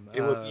time.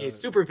 It will be a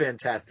super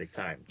fantastic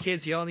time.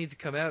 Kids, y'all need to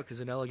come out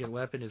because An Elegant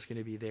Weapon is going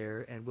to be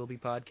there, and we'll be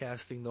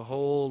podcasting the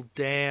whole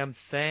damn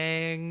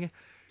thing.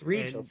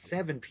 3 till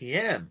 7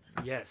 p.m.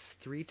 Yes,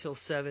 3 till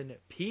 7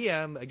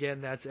 p.m.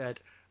 Again, that's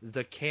at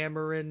the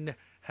Cameron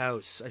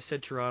House. I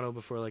said Toronto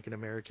before like an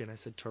American. I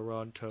said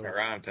Toronto.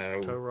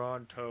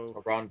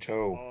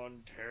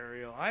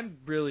 Ontario. I'm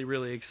really,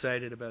 really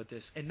excited about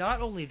this. And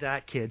not only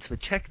that, kids, but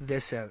check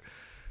this out.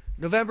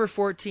 November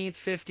 14th,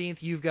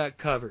 15th, you've got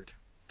covered.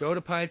 Go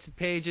to Pints and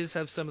Pages,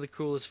 have some of the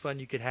coolest fun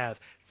you could have.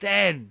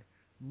 Then,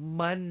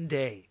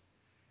 Monday,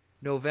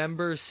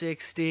 November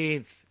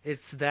 16th,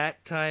 it's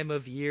that time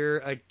of year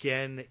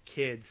again,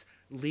 kids.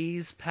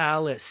 Lee's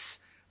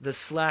Palace, the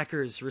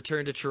Slackers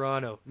return to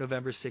Toronto,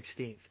 November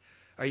 16th.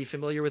 Are you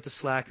familiar with the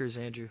Slackers,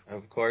 Andrew?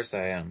 Of course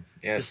I am,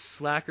 yes. The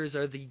Slackers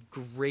are the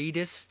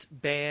greatest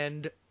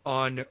band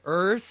on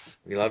earth.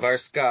 We love our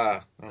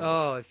ska.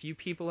 Oh, if you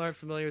people aren't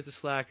familiar with the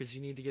Slackers,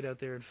 you need to get out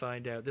there and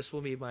find out. This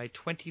will be my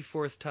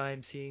 24th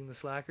time seeing the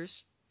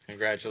Slackers.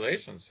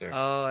 Congratulations, sir.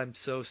 Oh, I'm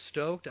so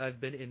stoked. I've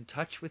been in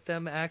touch with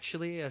them,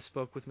 actually. I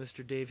spoke with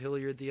Mr. Dave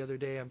Hilliard the other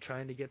day. I'm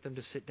trying to get them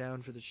to sit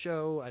down for the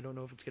show. I don't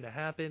know if it's going to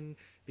happen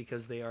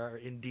because they are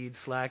indeed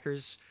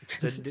Slackers.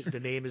 The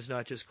name is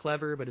not just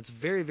clever, but it's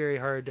very, very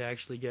hard to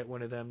actually get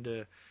one of them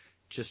to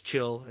just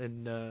chill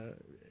in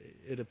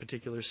a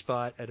particular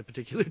spot at a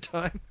particular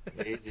time.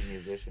 Lazy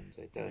musicians,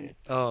 I tell you.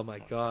 Oh my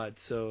God!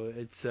 So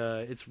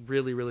it's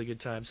really, really good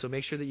time. So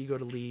make sure that you go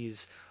to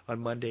Lee's on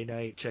Monday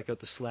night. Check out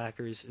the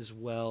Slackers as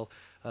well.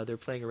 They're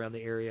playing around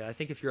the area. I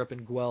think if you're up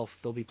in Guelph,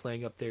 they'll be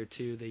playing up there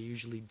too. They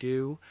usually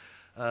do.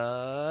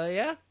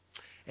 Yeah.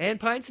 And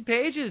Pints and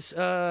Pages.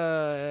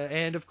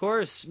 And of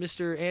course,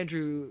 Mr.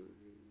 Andrew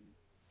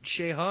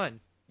Shehan.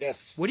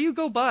 Yes. What do you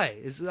go by?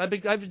 I've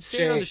been saying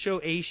Shay. on the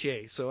show A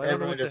Shay, so I don't know.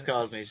 Everyone just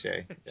calls me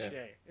Shay. Yeah.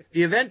 Shay.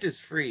 The event is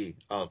free,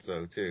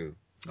 also too.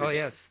 Oh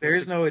yes. There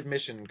is no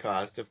admission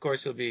cost. Of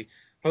course, you'll be.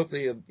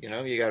 Hopefully,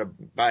 you got to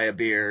buy a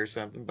beer or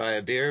something. Buy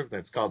a beer.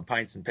 That's called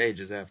Pints and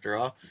Pages, after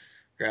all.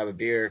 Grab a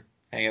beer.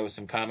 Hang out with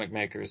some comic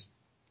makers.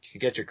 You can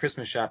get your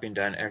Christmas shopping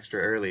done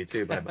extra early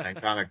too by buying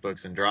comic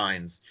books and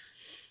drawings.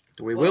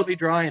 We will be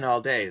drawing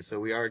all day, so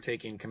we are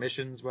taking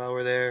commissions while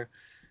we're there.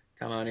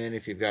 Come on in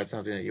if you've got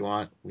something that you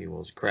want. We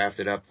will craft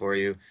it up for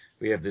you.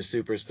 We have the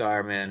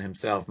superstar man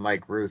himself,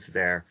 Mike Ruth,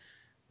 there.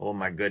 oh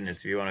my goodness,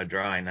 if you want a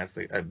drawing, that's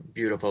a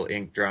beautiful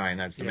ink drawing.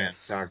 That's the man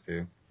to talk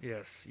to.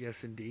 Yes,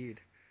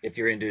 indeed. If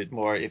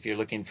you're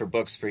looking for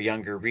books for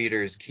younger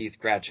readers, Keith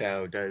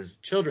Gratchow does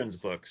children's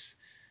books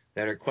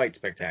that are quite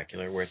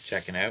spectacular, worth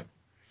checking out.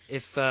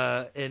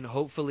 And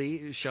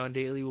hopefully Sean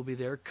Daly will be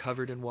there,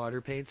 covered in water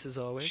paints as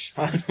always.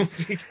 Sean will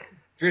be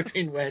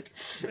dripping wet,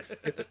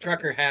 with the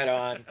trucker hat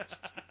on,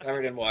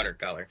 covered in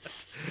watercolor,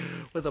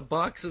 with a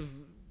box of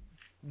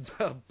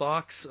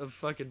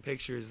fucking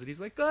pictures that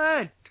he's like, go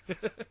ahead.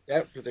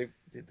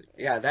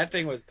 That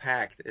thing was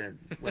packed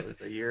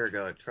a year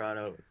ago at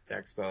Toronto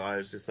Expo. I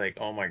was just like,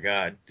 oh my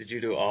god, did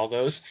you do all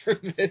those for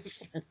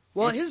this?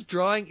 Well, his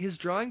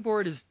drawing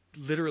board is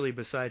literally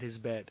beside his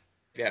bed.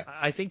 Yeah.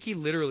 I think he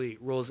literally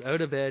rolls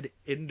out of bed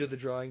into the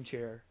drawing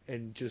chair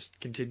and just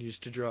continues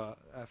to draw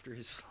after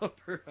his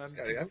slumber. I'm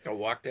going to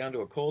walk down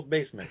to a cold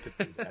basement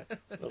to do that.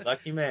 The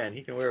lucky man.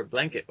 He can wear a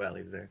blanket while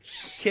he's there.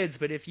 Kids,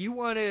 but if you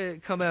want to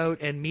come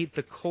out and meet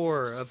the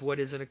core of what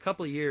is in a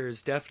couple of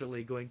years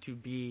definitely going to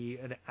be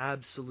an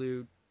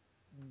absolute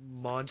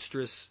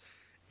monstrous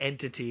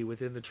entity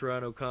within the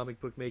Toronto comic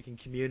book making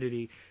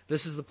community,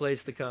 this is the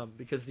place to come,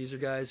 because these are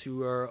guys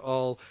who are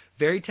all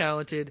very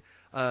talented.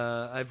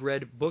 I've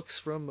read books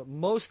from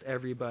most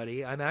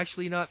everybody. I'm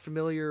actually not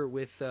familiar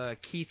with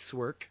Keith's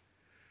work,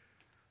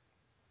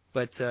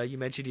 but you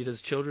mentioned he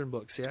does children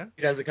books, yeah?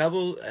 He does a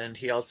couple, and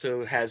he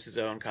also has his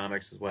own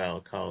comics as well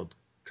called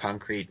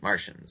Concrete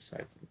Martians,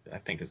 I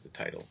think is the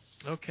title.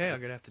 Okay, I'm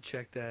going to have to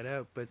check that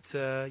out. But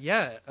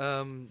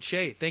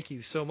Shay, thank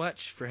you so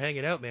much for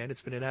hanging out, man.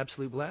 It's been an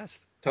absolute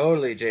blast.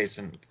 Totally,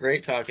 Jason.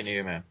 Great talking to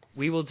you, man.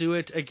 We will do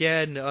it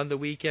again on the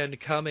weekend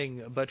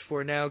coming, but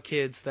for now,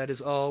 kids, that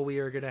is all we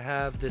are going to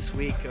have this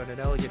week on An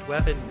Elegant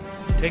Weapon.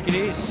 Take it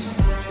easy.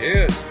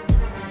 Cheers.